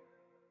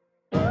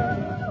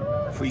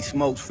 Free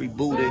smokes, free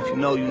Buddha, if you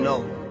know, you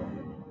know.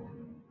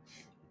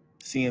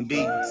 CMB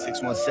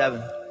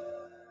 617.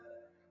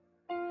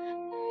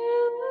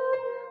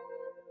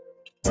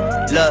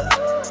 Look,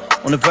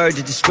 on the verge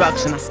of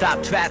destruction, I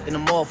stopped trapping,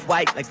 I'm off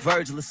white like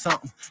Virgil or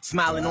something.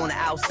 Smiling on the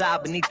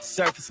outside, beneath the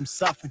surface, I'm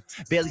suffering.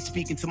 Barely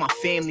speaking to my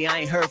family, I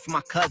ain't heard from my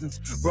cousins.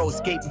 Bro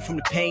escaping from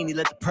the pain, he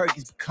let the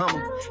perkies become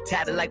him.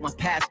 Tatted like my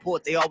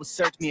passport, they always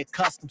search me at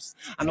customs.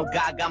 I know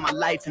God got my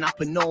life and I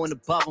put no one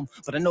above him.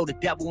 But I know the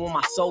devil on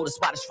my soul, that's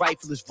why this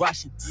rifle is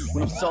rushing.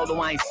 When I'm solo,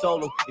 I ain't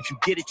solo. If you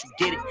get it, you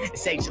get it.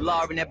 It's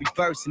HLR in every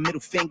verse and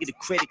middle finger to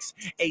critics.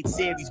 8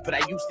 series, but I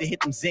used to hit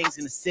them zings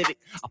in the Civic.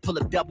 I pull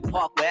up double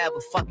park wherever,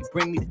 fucking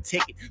bring me the ticket.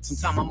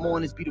 Sometimes my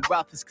mornings be the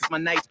roughest, cause my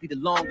nights be the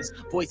longest.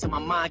 Voice in my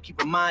mind keep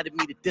reminding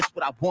me that this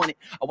what I wanted.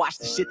 I watch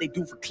the shit they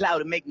do for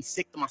clout and make me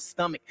sick to my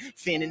stomach.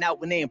 Fanning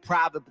out when they in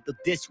private, but they'll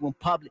diss you in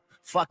public.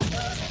 Fuck it.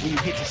 When you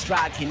hit your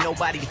stride, can't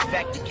nobody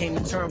affect it. Came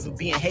to terms with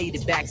being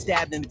hated,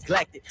 backstabbed, and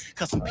neglected.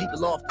 Cut some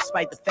people off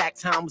despite the fact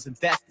time was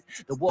invested.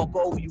 They'll walk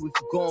over you if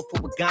you're going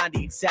for what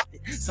Gandhi accepted.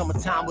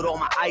 Summertime with all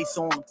my ice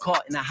on, I'm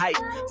caught in a hype.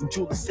 Them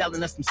jewelers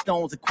selling us some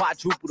stones and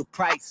quadruple the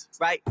price,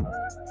 right?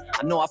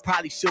 I know I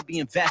probably should be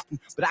investing,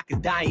 but I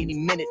could die any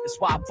minute. That's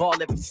why I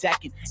ball every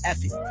second.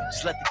 F it.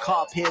 Just let the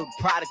car peel, the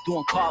product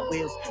doing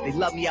cartwheels. They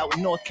love me out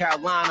in North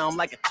Carolina, I'm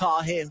like a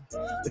Tar Heel.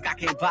 Look, I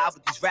can't vibe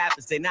with these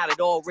rappers, they not at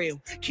all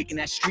real. Kicking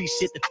that street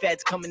shit, the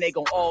feds coming, they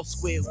gon' all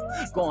squeal.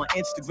 Go on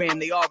Instagram,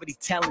 they already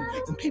telling.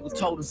 When people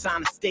told him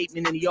sign a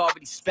statement and he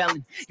already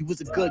spelling. He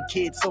was a good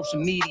kid, social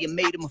media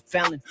made him a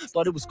felon.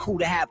 Thought it was cool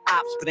to have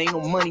ops, but ain't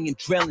no money in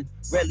drilling,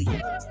 really.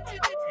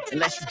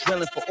 Unless you're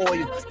drilling for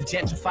oil. The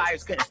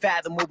gentrifiers couldn't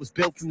fathom what was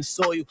built from the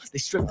soil. They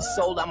stripped the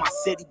soul out my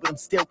city, but I'm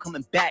still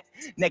coming back.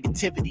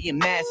 Negativity and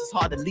mass, it's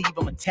hard to leave,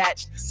 I'm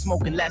attached.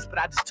 Smoking less, but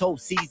I just told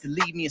C's to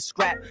leave me a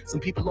scrap. Some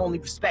people only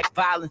respect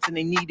violence and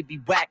they need to be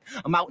whacked.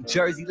 I'm out in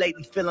Jersey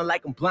lately feeling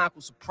like I'm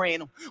Blanco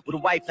Soprano. With a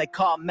wife like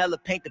Carmella,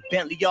 paint the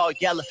Bentley all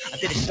yellow. I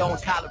did a show in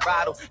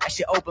Colorado, that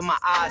shit opened my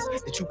eyes.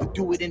 That you could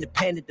do it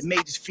independent, the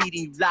majors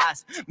feeding you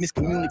lies.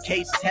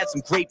 Miscommunications had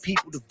some great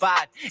people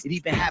divide. It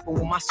even happened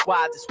with my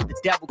squad, that's what the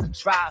devil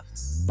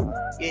contrives.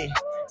 Yeah,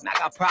 and I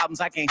got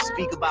problems I can't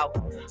speak about.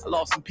 I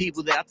lost some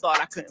people that I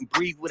thought I couldn't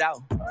breathe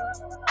without. I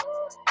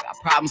got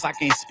problems I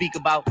can't speak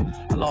about.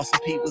 I lost some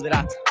people that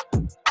I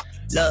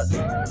love.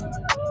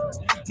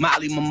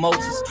 Molly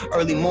mimosas,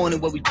 early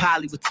morning where we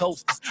poly with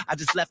toasters. I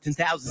just left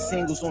 10,000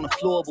 singles on the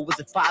floor, but was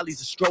it follies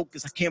or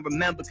strokers? I can't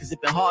remember, cause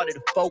it been harder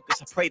to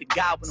focus. I pray to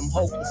God when I'm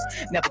hopeless.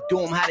 Never do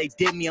them how they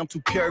did me, I'm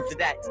too pure for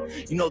that.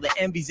 You know the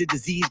envy's a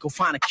disease, go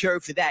find a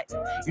cure for that.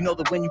 You know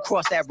that when you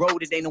cross that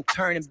road, it ain't no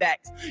turning back.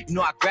 You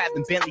know I grabbed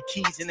them Bentley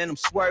keys and then I'm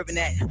swerving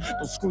that.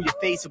 Don't screw your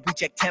face up, we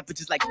check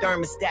temperatures like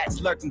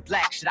thermostats. Lurking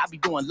black, should I be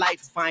doing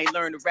life if I ain't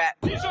learned to rap?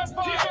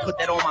 I put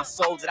that on my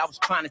soul that I was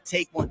trying to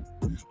take one,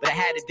 but I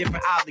had a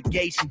different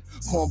obligation.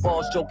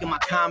 Cornballs joking my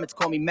comments,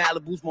 call me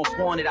Malibu's most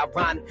wanted.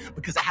 Ironic,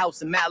 because a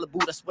house in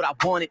Malibu, that's what I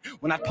wanted.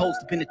 When I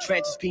post up in the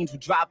trenches, fiends would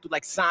drive through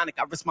like Sonic.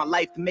 I risked my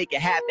life to make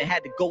it happen,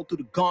 had to go through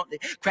the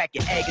gauntlet. Crack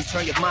your egg and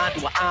turn your mind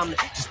to an omelet.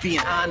 Just being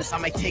honest, I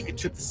might take a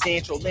trip to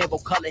Sandro,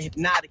 Lambo color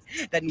hypnotic.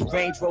 That new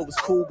Range Rover's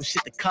cool, but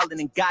shit the color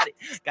and got it.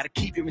 Gotta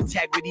keep your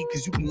integrity,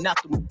 cause you be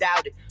nothing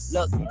without it.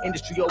 Look,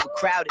 industry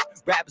overcrowded,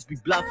 rappers be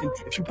bluffing.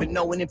 If you been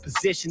knowing in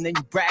position, then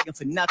you bragging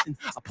for nothing.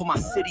 I put my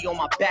city on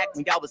my back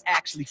when y'all was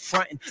actually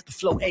fronting. The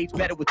flow aged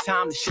better with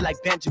time, the shit like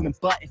Benjamin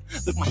Button.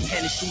 Look, my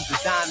tennis shoes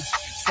designer,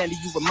 sending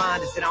you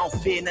reminders that I don't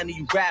fear none of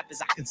you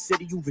rappers. I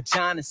consider you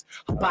vaginas.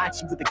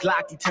 Hibachi with the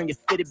Glock, you turn your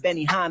fitted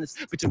Benihana's.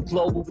 But you're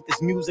global with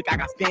this music, I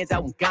got fans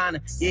out in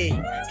Ghana.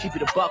 Yeah, keep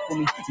it a buck with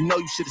me. You know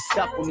you should have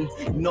stuck with me.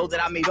 You know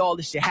that I made all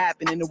this shit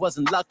happen and it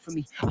wasn't luck for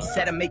me. I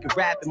said I'd make it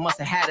rap and must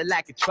have had a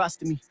lack of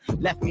trust in me.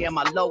 Left me at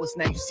my lowest,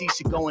 now you see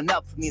shit going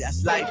up for me.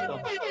 That's life though.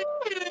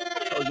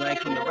 Told you I ain't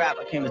come to rap,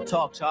 I came to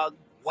talk, Charlie.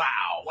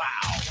 Wow.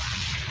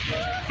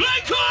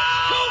 Blanco!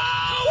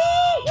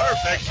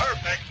 Perfect.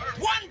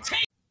 One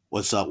take.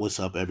 What's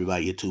up,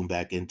 everybody? You're tuned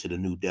back into the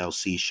new Del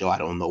C show. I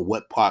don't know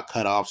what part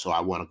cut off, so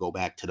I want to go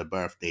back to the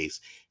birthdays.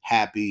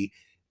 Happy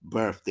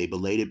birthday,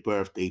 belated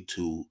birthday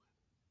to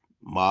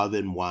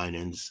Marvin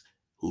Winans,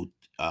 who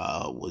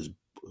was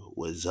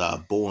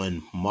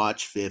born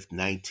March 5th,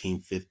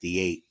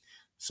 1958.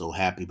 So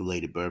happy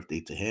belated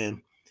birthday to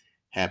him.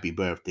 Happy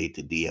birthday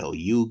to D.L.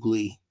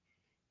 Hughley,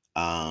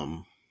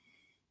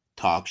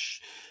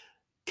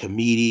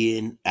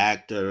 comedian,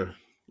 actor,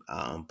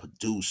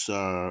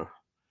 producer,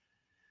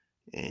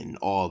 and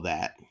all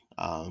that.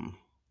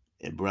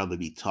 And brother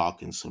be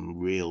talking some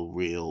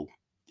real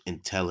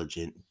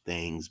intelligent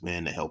things,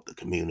 man, to help the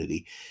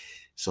community.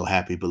 So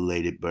happy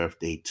belated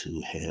birthday to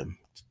him.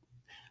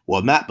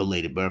 Well, not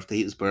belated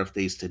birthday, his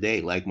birthday's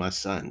today, like my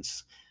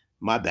son's.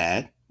 My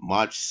bad.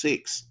 March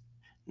 6th,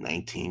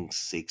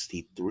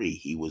 1963,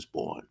 he was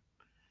born.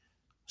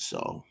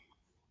 So,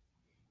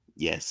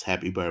 yes,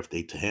 happy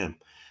birthday to him.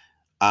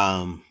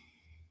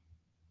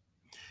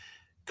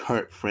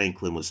 Kurt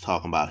Franklin was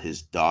talking about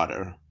his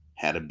daughter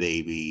had a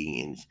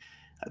baby, and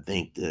I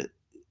think that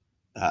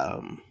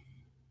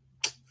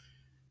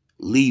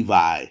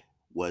Levi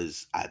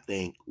was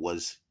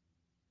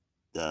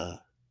the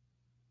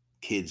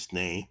kid's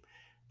name,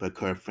 but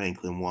Kurt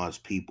Franklin wants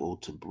people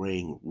to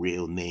bring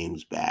real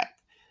names back.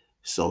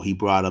 So he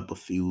brought up a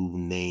few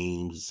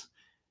names,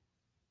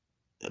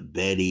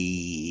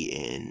 Betty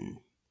and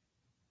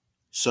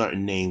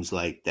certain names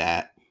like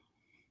that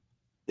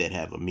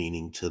have a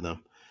meaning to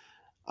them.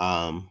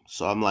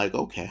 So I'm like,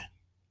 okay.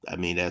 I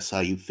mean, that's how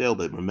you feel,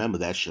 but remember,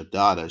 that's your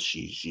daughter.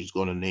 She's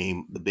going to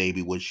name the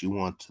baby what she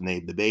wants to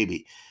name the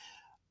baby.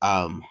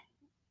 And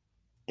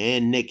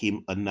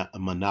Nicki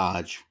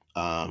Minaj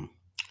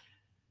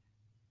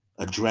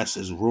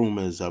addresses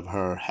rumors of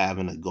her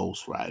having a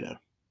ghostwriter.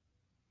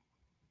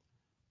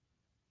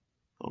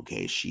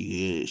 Okay,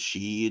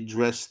 she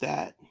addressed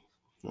that.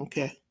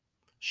 Okay,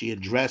 she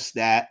addressed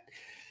that.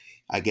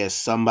 I guess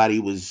somebody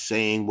was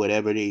saying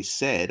whatever they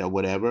said or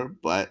whatever,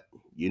 but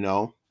you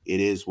know, it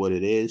is what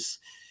it is.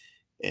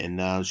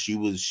 And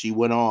she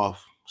went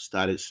off,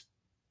 started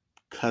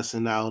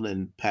cussing out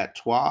in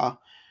patois,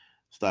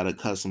 started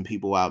cussing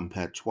people out in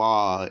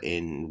patois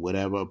and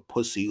whatever,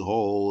 pussy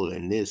hole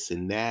and this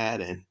and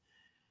that and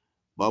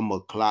bummer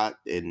clot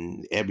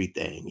and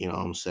everything. You know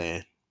what I'm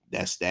saying?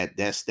 That's that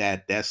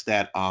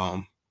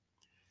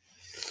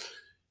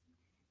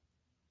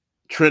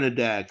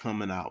Trinidad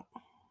coming out.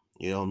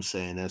 You know what I'm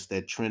saying? That's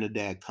that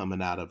Trinidad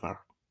coming out of her.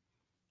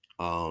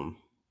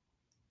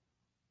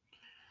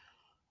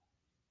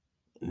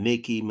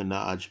 Nicki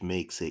Minaj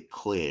makes it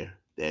clear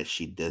that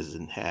she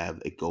doesn't have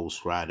a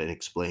ghostwriter and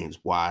explains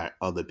why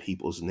other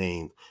people's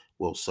names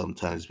will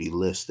sometimes be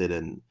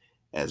listed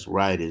as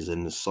writers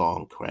in the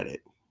song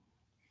credit.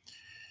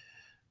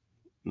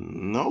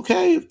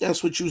 Okay, if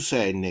that's what you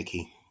say,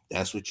 Nicki,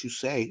 that's what you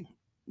say.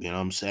 You know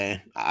what I'm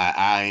saying?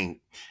 I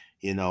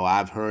ain't,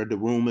 I've heard the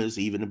rumors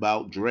even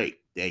about Drake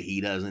that he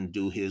doesn't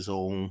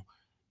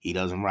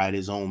write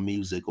his own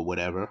music or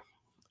whatever.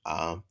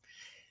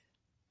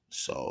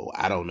 So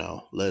I don't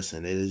know.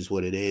 Listen, it is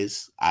what it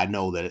is. I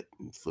know that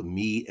for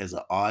me as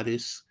an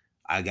artist,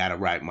 I got to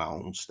write my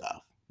own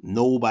stuff.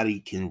 Nobody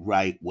can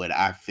write what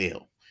I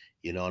feel.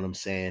 You know what I'm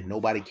saying?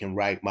 Nobody can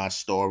write my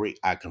story.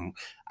 I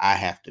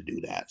have to do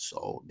that.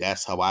 So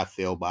that's how I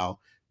feel about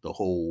the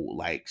whole,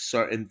 like,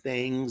 certain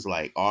things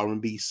like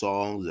R&B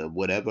songs or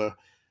whatever.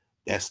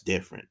 That's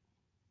different.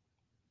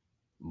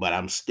 But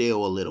I'm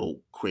still a little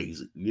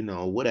crazy,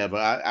 whatever.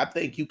 I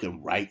think you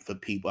can write for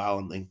people. I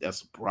don't think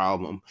that's a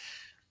problem.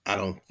 I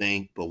don't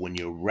think. But when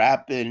you're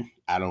rapping,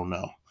 I don't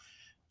know.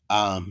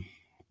 Um,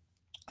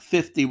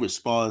 50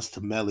 responds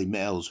to Melly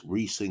Mel's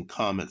recent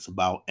comments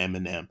about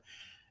Eminem.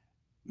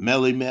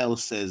 Melly Mel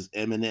says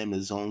Eminem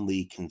is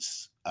only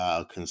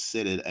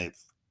considered a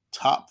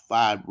top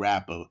 5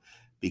 rapper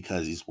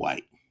because he's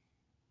white.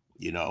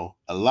 You know,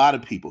 a lot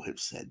of people have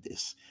said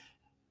this.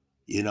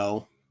 You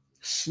know,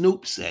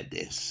 Snoop said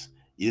this.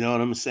 You know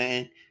what I'm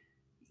saying?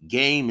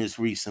 Game is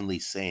recently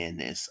saying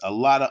this. A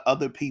lot of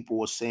other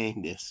people are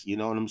saying this. You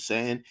know what I'm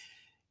saying?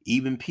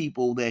 Even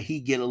people that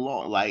he get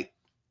along. Like,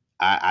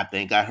 I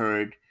think I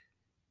heard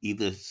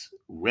either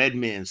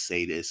Redman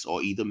say this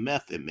or either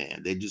Method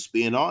Man. They're just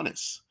being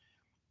honest.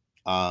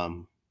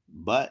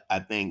 But I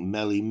think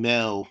Melly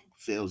Mel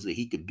feels that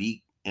he could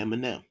beat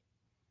Eminem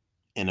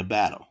in a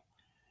battle.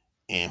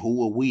 And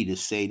who are we to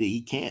say that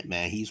he can't,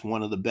 man? He's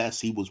one of the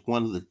best. He was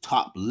one of the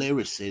top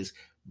lyricists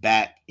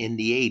back in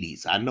the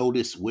 80s. I know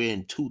this, we're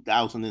in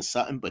 2000 and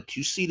something, but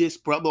you see this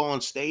brother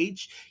on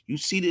stage? You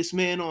see this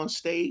man on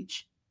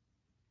stage?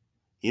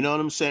 You know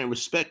what I'm saying?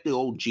 Respect the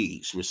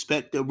OGs.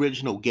 Respect the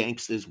original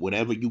gangsters,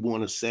 whatever you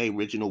want to say,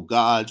 original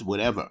gods,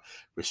 whatever.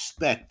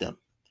 Respect them.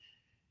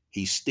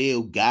 He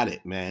still got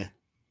it, man.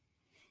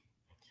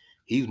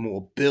 He's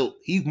more built.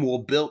 He's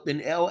more built than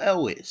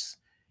LL is.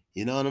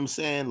 You know what I'm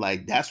saying?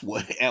 Like, that's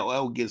what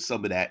LL gets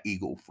some of that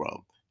ego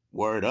from.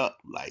 Word up.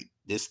 Like,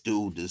 this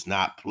dude does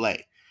not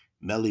play.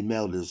 Melly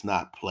Mel does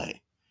not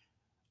play.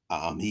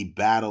 He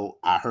battled.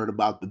 I heard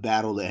about the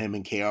battle that him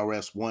and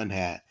KRS-One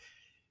had.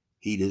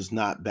 He does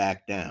not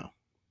back down.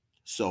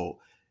 So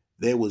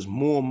there was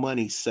more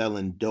money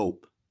selling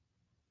dope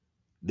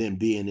than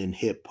being in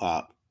hip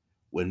hop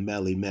when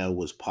Melly Mel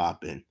was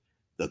popping.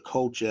 The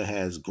culture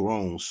has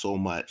grown so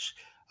much.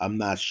 I'm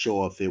not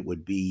sure if I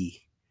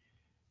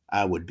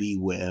would be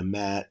where I'm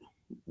at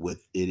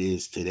with it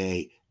is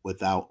today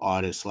without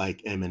artists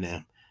like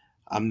Eminem.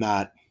 I'm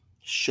not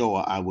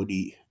sure I would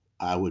be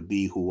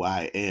who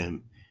I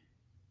am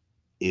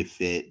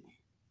if it,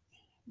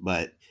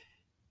 but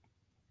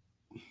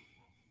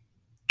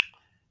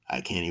I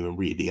can't even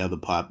read the other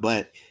part.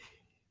 But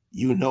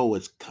you know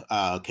it's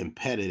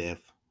competitive,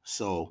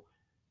 so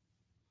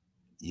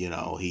you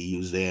know he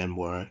used the N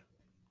word.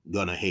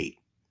 Gonna hate.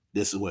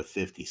 This is what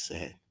 50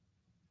 said.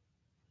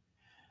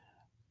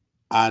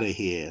 Out of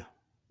here,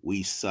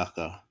 we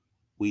sucker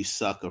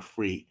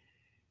free.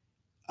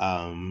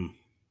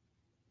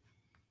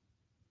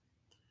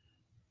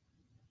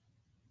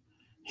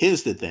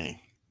 Here's the thing.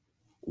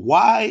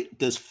 Why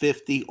does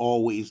 50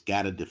 always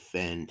gotta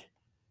defend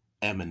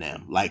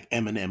Eminem? Like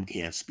Eminem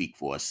can't speak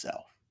for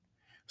herself.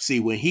 See,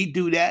 when he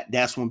do that,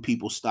 that's when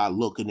people start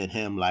looking at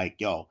him like,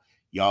 yo,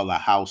 y'all are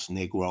house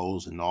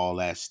Negroes and all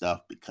that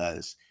stuff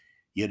because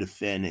you're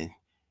defending,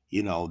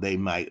 they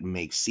might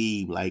make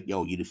seem like,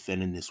 yo, you're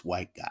defending this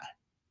white guy.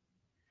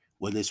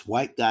 Well, this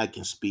white guy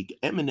can speak,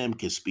 Eminem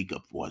can speak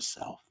up for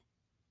herself.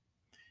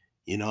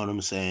 You know what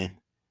I'm saying?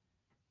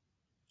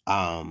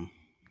 I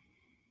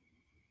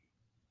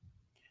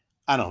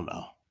don't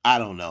know.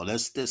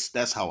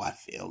 That's how I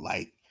feel.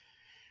 Like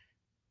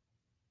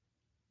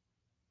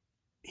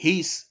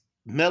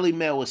Melly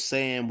Mel was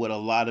saying what a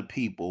lot of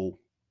people,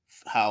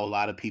 how a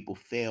lot of people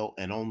feel,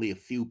 and only a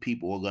few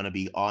people are gonna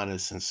be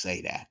honest and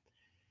say that.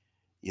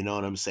 You know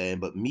what I'm saying?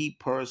 But me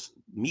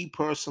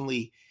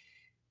personally,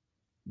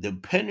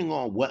 depending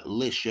on what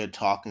list you're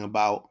talking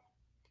about,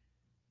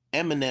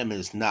 Eminem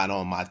is not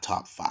on my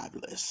top 5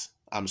 list.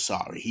 I'm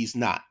sorry, he's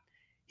not.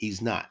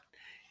 He's not.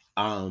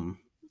 Um,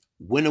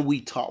 when are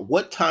we talk?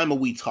 What time are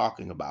we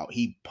talking about?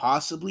 He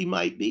possibly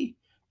might be,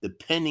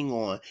 depending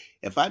on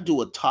if I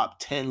do a top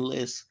 10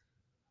 list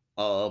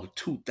of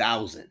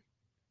 2000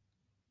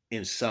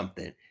 and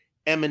something,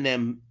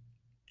 Eminem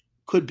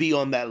could be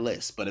on that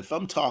list. But if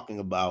I'm talking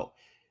about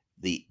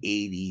the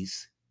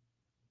 80s,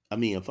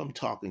 if I'm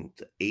talking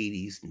to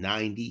 80s,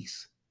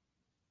 90s,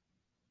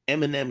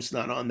 Eminem's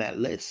not on that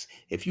list.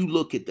 If you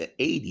look at the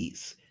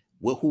 80s,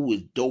 who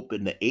was dope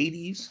in the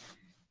 80s,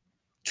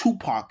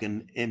 Tupac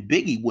and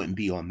Biggie wouldn't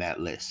be on that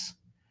list.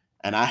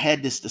 And I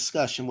had this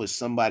discussion with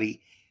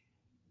somebody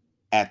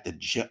at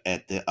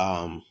the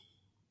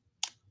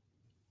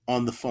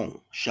on the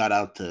phone. Shout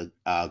out to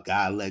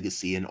Guy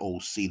Legacy and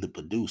OC, the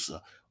producer.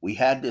 We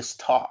had this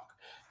talk.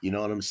 You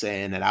know what I'm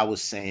saying? And I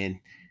was saying,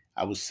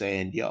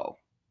 yo,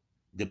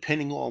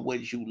 depending on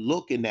what you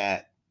looking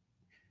at,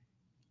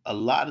 a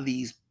lot of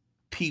these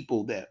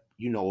people that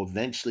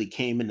eventually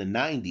came in the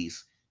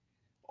 90s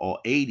or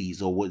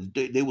 80s or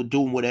they were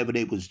doing whatever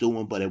they was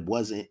doing, but it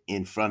wasn't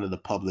in front of the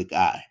public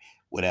eye.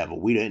 Whatever,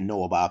 we didn't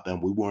know about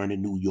them. We weren't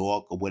in New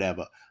York or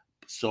whatever.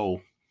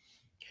 So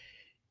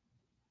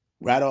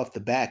right off the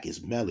back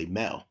is Melly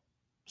Mel.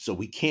 So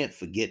we can't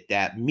forget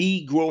that.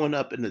 Me growing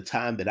up in the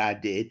time that I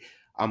did,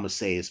 I'm going to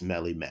say it's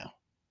Melly Mel.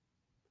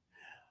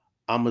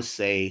 I'm going to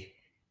say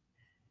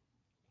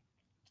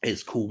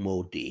it's Kool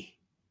Moe Dee.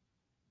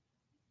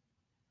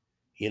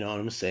 You know what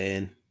I'm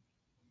saying?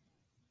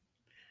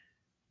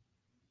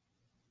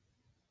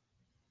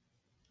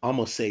 I'm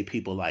going to say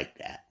people like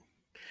that.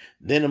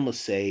 Then I'm going to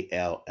say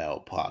LL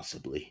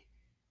possibly.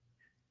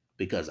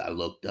 because I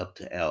looked up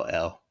to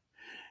LL.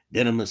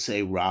 Then I'm gonna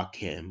say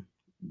Rakim.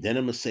 Then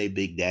I'm gonna say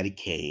Big Daddy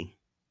Kane,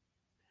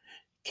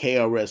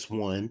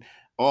 KRS-One.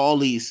 All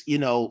these,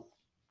 the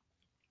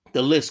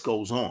list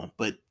goes on.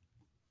 But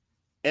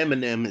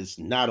Eminem is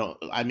not on.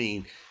 I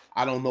mean,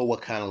 I don't know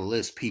what kind of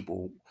list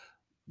people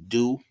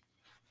do.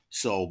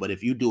 So, but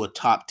if you do a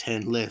top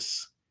 10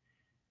 list,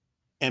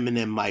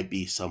 Eminem might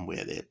be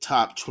somewhere there.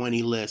 Top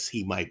 20 list,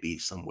 he might be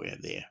somewhere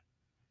there.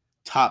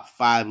 Top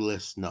 5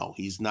 list, no,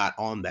 he's not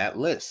on that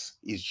list.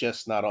 He's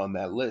just not on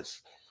that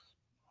list.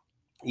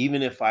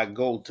 Even if I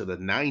go to the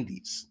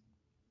 90s,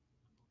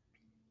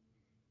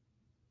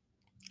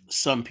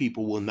 some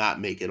people will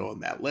not make it on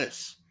that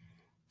list.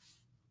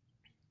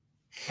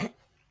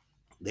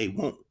 They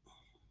won't.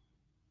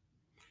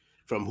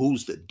 From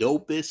who's the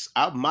dopest,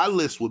 my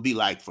list would be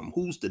like from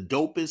who's the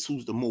dopest,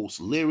 who's the most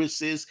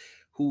lyricist,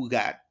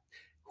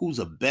 who's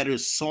a better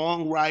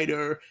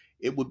songwriter.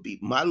 It would be,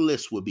 my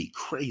list would be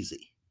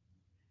crazy.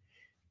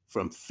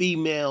 From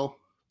female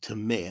to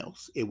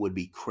males, it would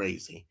be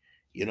crazy.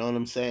 You know what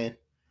I'm saying?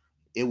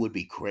 It would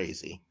be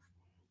crazy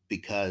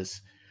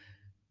because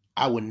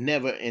I would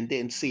never, and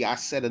then see, I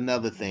said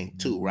another thing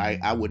too, right?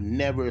 I would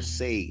never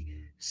say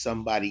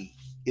somebody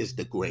is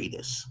the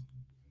greatest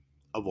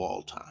of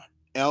all time.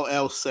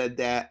 LL said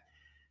that,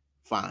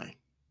 fine.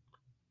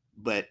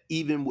 But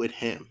even with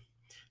him,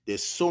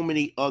 there's so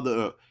many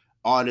other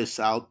artists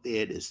out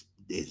there that's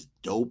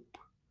dope,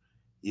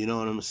 you know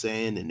what I'm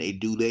saying? And they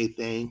do their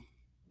thing,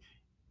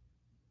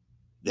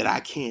 that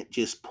I can't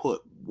just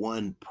put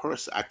one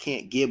person, I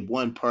can't give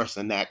one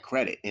person that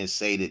credit and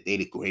say that they're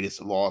the greatest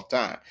of all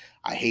time.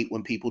 I hate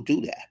when people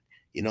do that.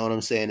 You know what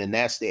I'm saying? And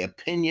that's their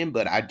opinion,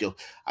 but I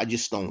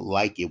just don't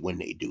like it when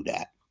they do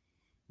that.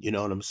 You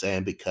know what I'm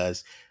saying?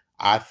 Because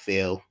I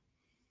feel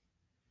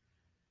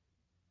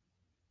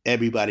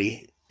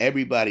everybody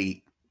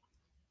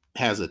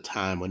has a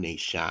time when they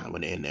shine,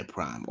 when they're in their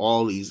prime.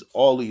 All these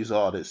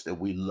artists that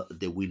we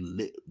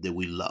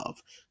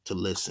love to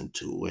listen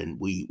to, and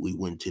we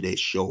went to their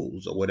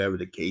shows or whatever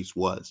the case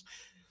was.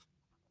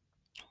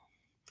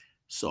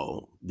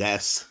 So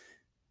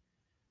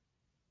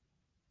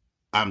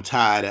I'm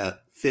tired of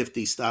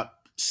 50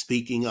 stop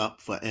speaking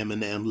up for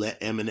Eminem. Let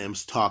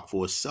Eminem's talk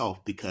for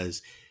itself,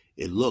 because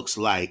it looks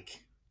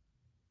like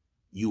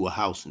you a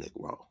house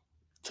Negro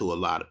to a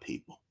lot of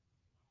people.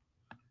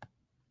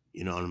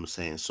 You know what I'm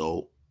saying?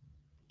 So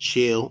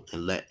chill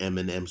and let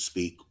Eminem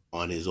speak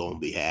on his own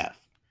behalf.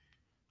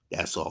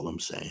 That's all I'm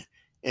saying.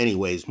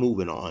 Anyways,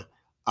 moving on.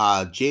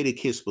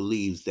 Jadakiss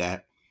believes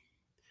that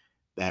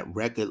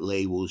record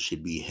labels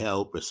should be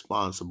held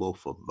responsible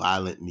for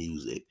violent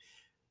music.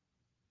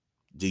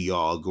 Do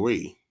y'all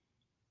agree?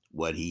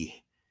 What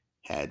he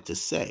had to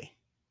say.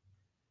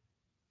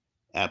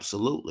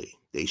 Absolutely.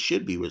 They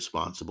should be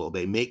responsible.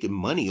 They making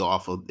money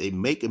off of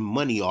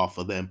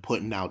them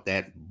putting out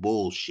that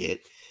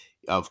bullshit.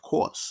 Of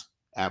course.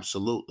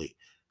 Absolutely.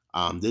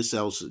 This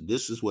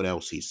is what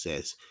else he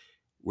says.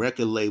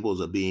 Record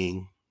labels are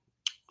being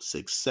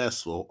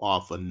successful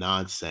off of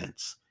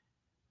nonsense.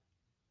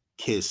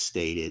 Kiss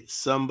stated,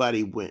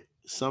 somebody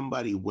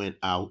went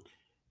out,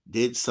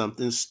 did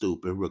something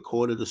stupid,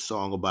 recorded a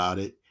song about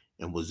it,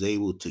 and was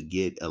able to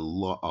get a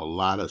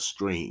lot of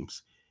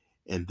streams.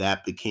 And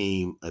that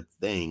became a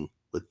thing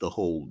with the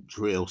whole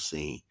drill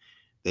scene.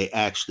 They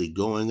actually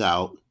going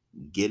out,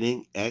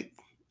 getting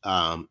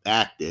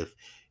active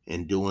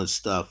and doing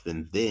stuff,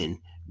 and then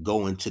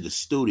going to the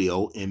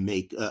studio and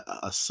make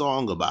a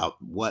song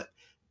about what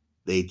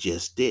they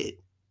just did.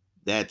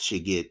 That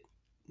should get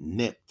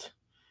nipped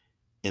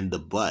in the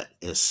butt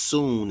as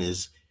soon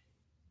as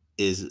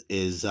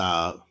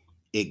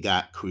it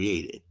got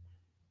created.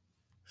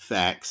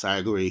 Facts, I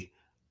agree.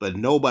 But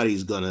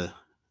nobody's gonna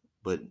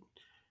but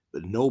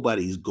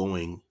nobody's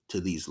going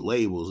to these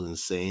labels and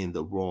saying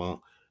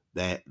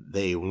that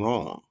they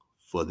wrong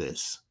for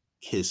this.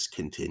 Kiss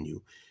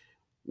continue.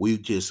 We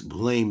just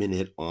blaming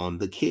it on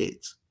the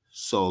kids.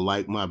 So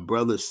like my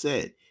brother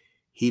said,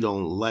 he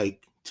don't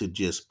like to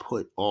just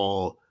put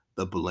all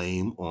the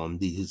blame on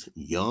these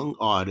young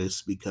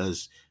artists,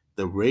 because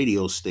the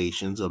radio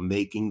stations are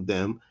making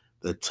them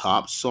the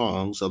top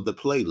songs of the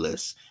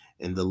playlist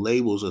and the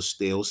labels are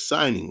still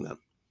signing them.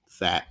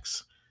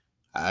 Facts.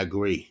 I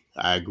agree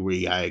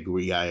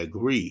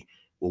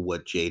with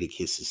what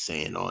Jadakiss is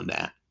saying on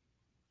that.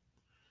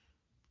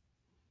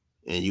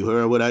 And you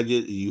heard what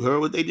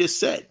they just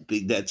said.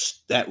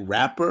 That's that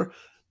rapper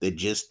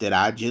that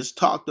I just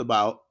talked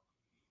about,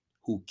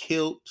 who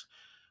killed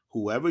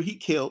whoever he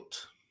killed,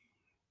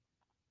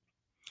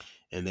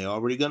 and they're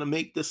already gonna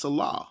make this a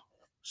law.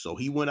 So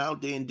he went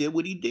out there and did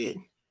what he did,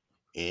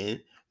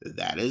 and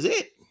that is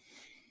it.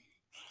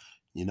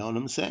 You know what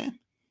I'm saying?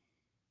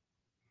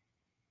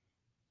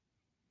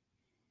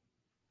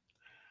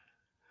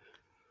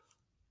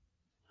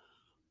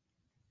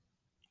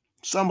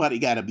 Somebody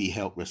got to be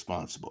held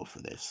responsible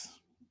for this.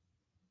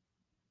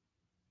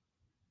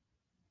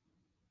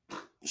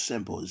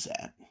 Simple as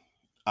that.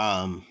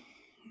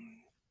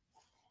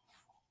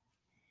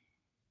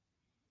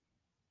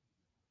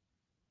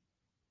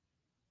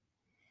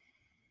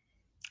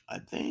 I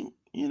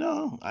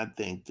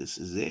think this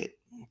is it.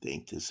 I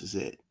think this is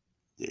it.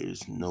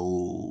 There's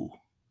no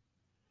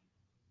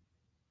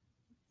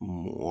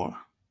more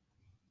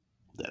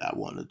that I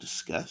want to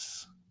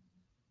discuss.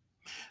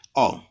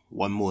 Oh,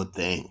 one more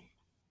thing.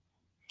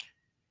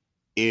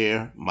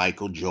 Air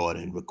Michael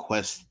Jordan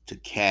requests to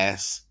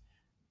cast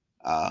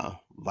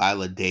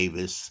Viola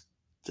Davis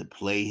to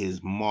play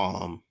his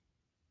mom,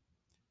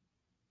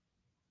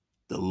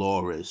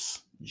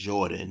 Dolores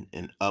Jordan,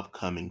 in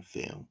upcoming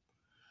film.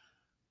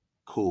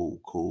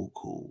 Cool.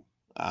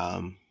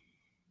 I'm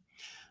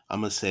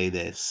gonna say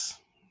this.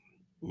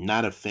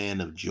 Not a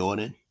fan of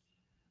Jordan.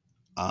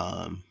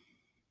 Not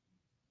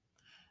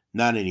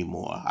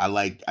anymore.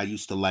 I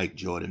used to like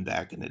Jordan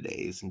back in the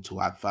days until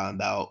I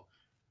found out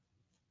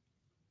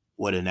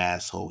what an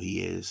asshole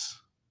he is,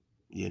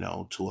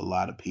 to a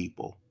lot of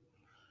people,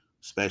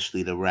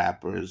 especially the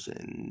rappers.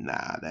 And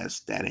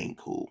that ain't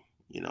cool.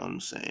 You know what I'm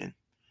saying?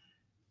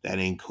 That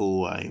ain't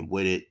cool. I ain't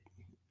with it.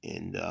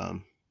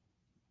 And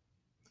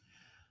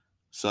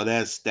so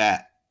that's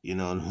that. You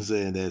know what I'm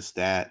saying? That's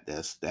that.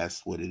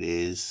 That's what it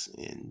is.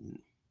 And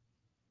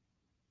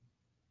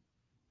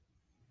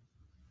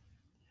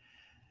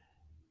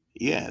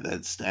yeah,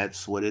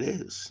 that's what it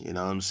is. You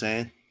know what I'm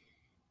saying?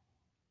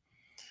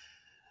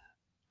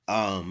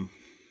 I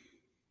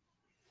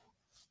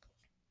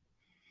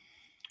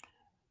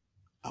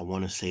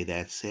want to say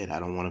that's it. I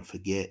don't want to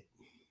forget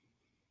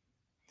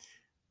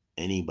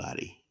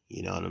anybody.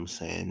 You know what I'm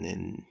saying?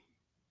 And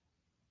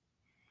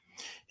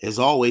as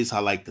always, I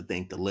like to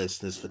thank the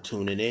listeners for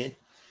tuning in.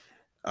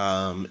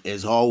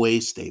 As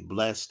always, stay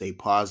blessed, stay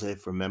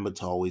positive. Remember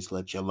to always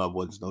let your loved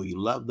ones know you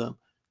love them,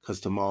 because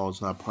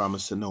tomorrow's not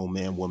promised to no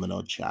man, woman,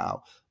 or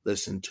child.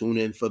 Listen, tune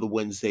in for the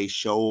Wednesday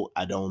show.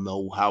 I don't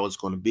know how it's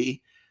going to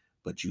be,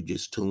 but you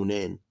just tune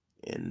in.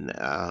 And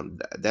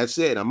that's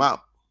it. I'm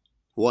out.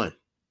 One.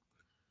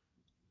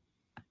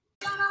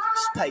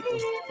 Paper.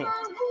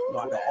 I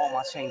got all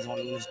my chains on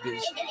in this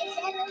bitch.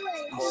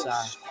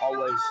 Inside,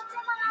 always.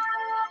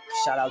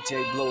 Shout out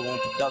Jay Blue on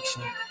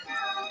production.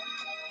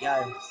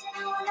 Yeah. About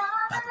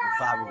to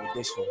go viral with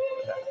this one.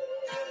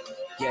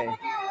 Yeah.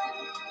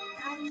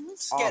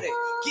 Get it.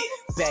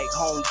 Back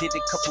home, did a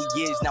couple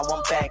years, now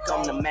I'm back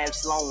on the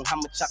match loan. How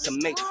much I can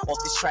make off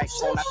this track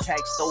phone? I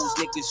tax those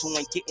niggas who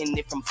ain't getting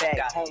it from back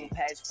home.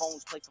 Pass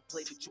phones, play for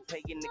play, but you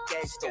pay in the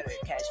gas store.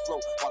 Cash flow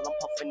while I'm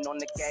puffing on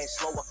the gas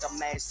slow. I got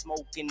mad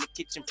smoke in the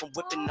kitchen from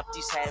whipping up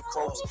these half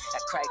crows.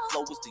 That crack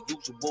flow is the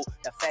usual,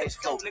 that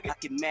fast flow. I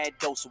get mad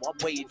though, so I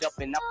weigh it up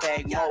and I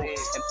bag more.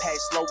 And pass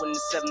slow in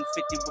the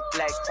 750 with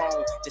black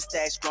chrome. The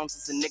stash grown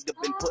since a nigga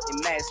been putting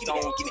mask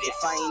on.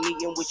 If I ain't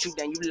eating with you,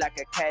 then you like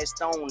a cast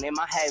stone. In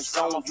my half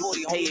zone, you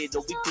can pay it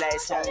or we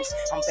blast homes.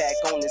 I'm back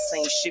on the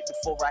same shit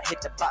before I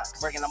hit the box.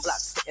 Breaking on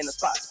blocks, hitting the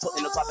spots,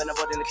 putting the pop in the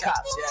butt in the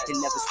cops. It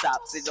never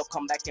stops, it'll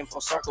come back in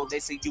full circle. They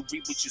say you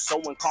reap what you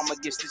sow and karma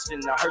gets stitched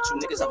and I hurt you.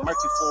 Niggas are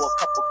murky for a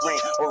couple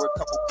grand or a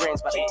couple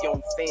grands by their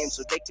own fam,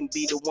 so they can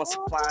be the ones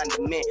supplying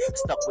the men.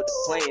 Stuck with a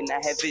plan,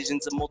 I had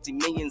visions of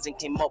multi-millions and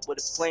came up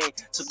with a plan.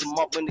 Took them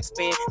up and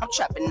expand. I'm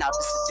trapping out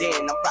the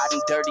sedan, I'm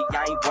riding dirty,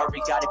 I ain't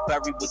worried, got it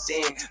buried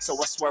within. So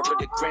I swear with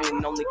a grin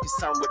and only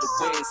concerned with the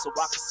win, so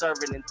I can serve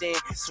it and then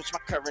switch my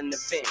current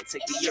event.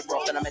 Take the year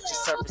off and I'm at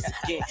your service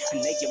again.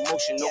 And they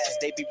emotional cause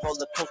they be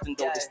roller coasting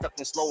though. They stuck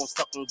and slow and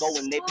stuck and go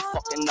and they be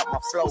fucking up my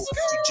flow.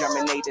 You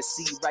germinate a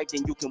seed right,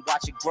 then you can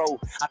watch it grow.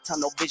 I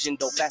tunnel vision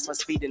though, fast my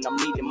speed and I'm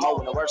needing more.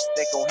 And the worst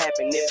that gon'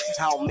 happen is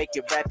I don't make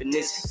it rapping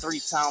this.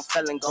 3-time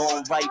felon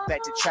going right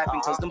back to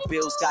trapping, cause them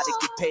bills gotta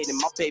get paid and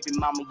my baby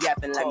mama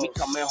yapping like me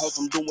coming home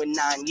from doing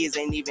 9 years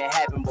ain't even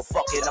happened. But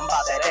fuck it, I'm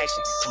about that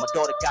action. My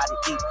daughter gotta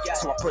eat,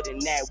 so I put in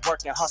that work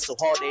and hustle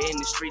harder in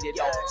the street. It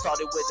all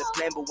started with a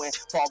plan, but when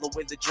follow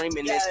with the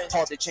dreaming is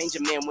hard to change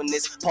a man when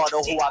it's part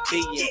of who I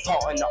be and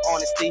part in the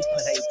honesty.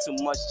 But ain't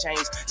too much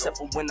change, except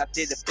for when I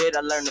did a bit,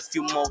 I learned a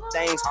few more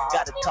things.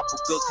 Got a couple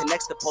good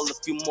connects to pull a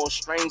few more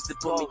strings to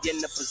put me in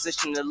a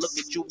position to look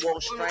at you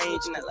all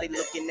strange. Now they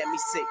looking at me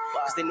sick,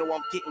 cause they know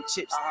I'm getting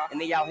chips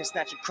and they out here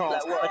snatching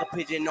crumbs like a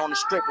pigeon on the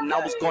strip. And I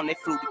was gone, they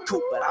flew the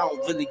coop, but I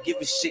don't really give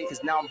a shit,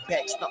 cause now I'm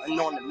back stunting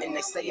on them and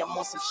they say I'm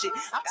on some shit.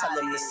 I tell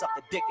them to suck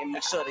a dick and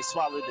make sure they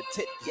swallow the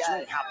tip. You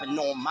ain't hopping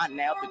on my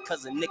now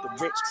because a nigga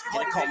rich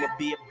and they call me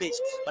be a bitch,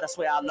 but I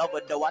swear I love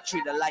her though. I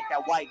treat her like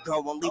that white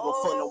girl, won't leave her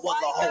for no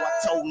other hoe.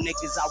 I told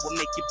niggas I would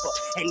make it,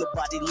 but ain't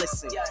nobody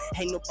listen,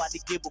 ain't nobody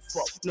give a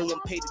fuck, no one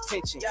paid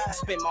attention. I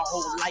spent my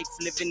whole life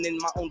living in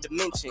my own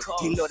dimension.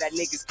 You know that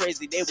niggas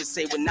crazy, they would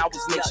say when I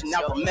was mentioned.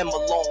 I remember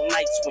long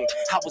nights when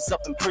I was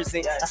up in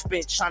prison. I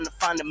spent trying to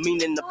find the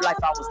meaning of life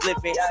I was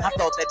living. I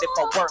thought that if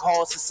I work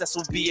hard, success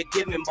would be a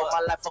given, but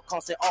my life a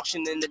constant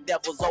auction and the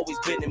devil's always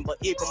bidding. But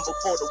even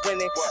before the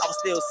winning, I was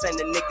still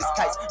sending niggas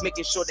kites,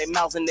 making sure they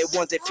mouths and they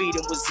ones they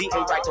feeding was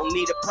eating right. Don't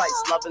need a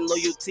price. Love and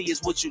loyalty is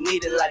what you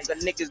need in life. The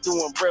niggas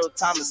doing real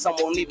time and some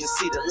won't even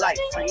see the light.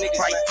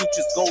 Bright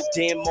futures go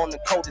dim on the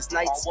coldest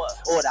nights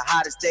or the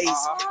hottest days.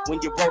 When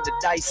you roll the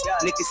dice,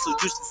 niggas so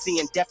used to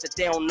seeing death that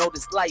they don't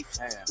notice life.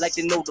 Like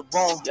they know the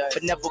wrong,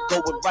 but never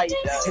go with right.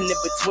 And in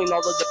between all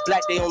of the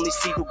black, they only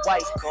see the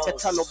white. That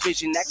tunnel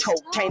vision, that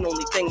cocaine,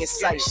 only thing in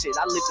sight. Shit,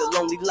 I lived a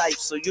lonely life,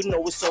 so you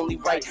know it's only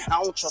right.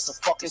 I don't trust a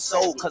fucking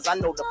soul, cause I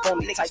know the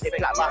phony type. They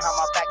plot behind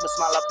my back, but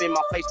smile up in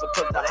my face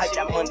because the hype.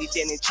 That money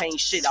didn't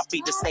change shit. I'll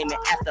be the same in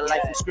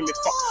afterlife. I'm screaming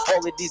fuck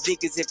all of these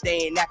niggas. If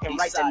they ain't acting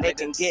right, then they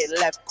can get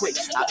left quick.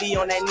 I be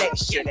on that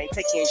next shit, ain't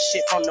taking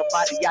shit from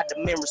nobody. I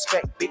demand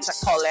respect, bitch. I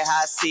call it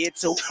how I see it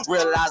too.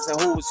 Realizing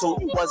who was who.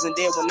 You wasn't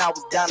there when I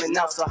was down and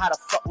out, so how the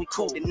fuck we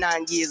cool? The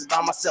 9 years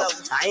by myself.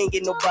 I ain't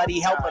get nobody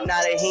help, but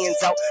now they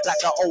hands out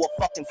like I owe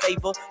a fucking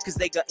favor, cause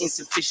they got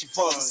insufficient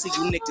funds. See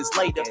you niggas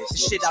later. The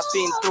shit I've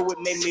been through, it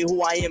made me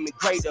who I am and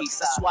greater.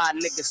 That's why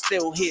niggas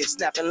still here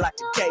snapping like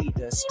a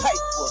gator.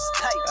 Paper.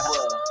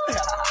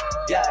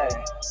 Yeah.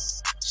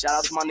 Shout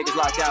out to my niggas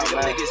locked down,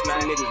 man. Niggas,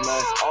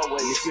 man.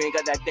 Always. If you ain't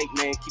got that date,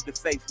 man, keep the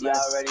faith, man.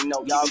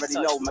 Y'all already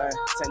know, man.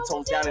 10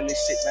 toes down in this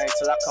shit, man,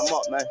 till I come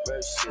up, man.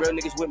 Real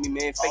niggas with me,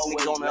 man. Fake always,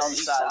 niggas on the other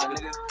side,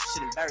 nigga.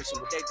 Shit embarrassing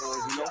what they doing,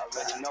 you know?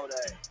 Already know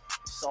that.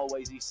 It's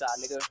always east side,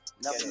 nigga.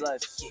 Nothing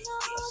less.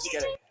 Let's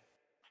get it.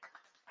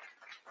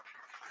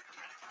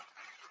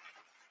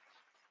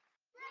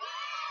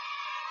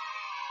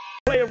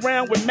 Play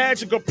around with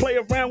Magic or play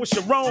around with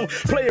Sharon.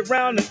 Play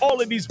around in all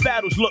of these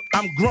battles. Look,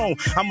 I'm grown.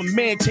 I'm a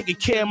man taking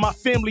care of my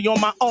family on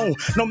my own.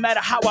 No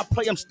matter how I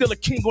play, I'm still a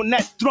king on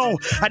that throne.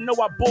 I know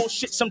I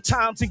bullshit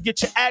sometimes and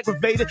get you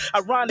aggravated.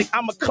 Ironic,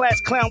 I'm a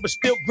class clown, but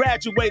still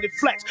graduated.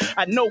 Flex,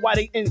 I know why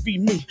they envy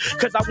me.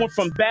 Cause I went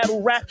from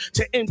battle rap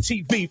to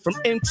MTV. From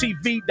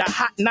MTV to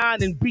Hot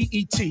 9 and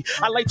BET.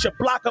 I light your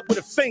block up with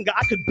a finger,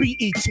 I could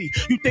BET.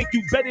 You think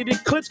you better than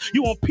Clips?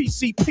 You on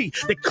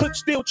PCP. The Clip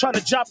still trying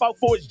to drop out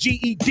for his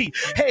GED.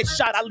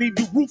 Headshot, I leave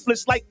you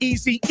ruthless like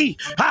Eazy-E.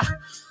 Ha!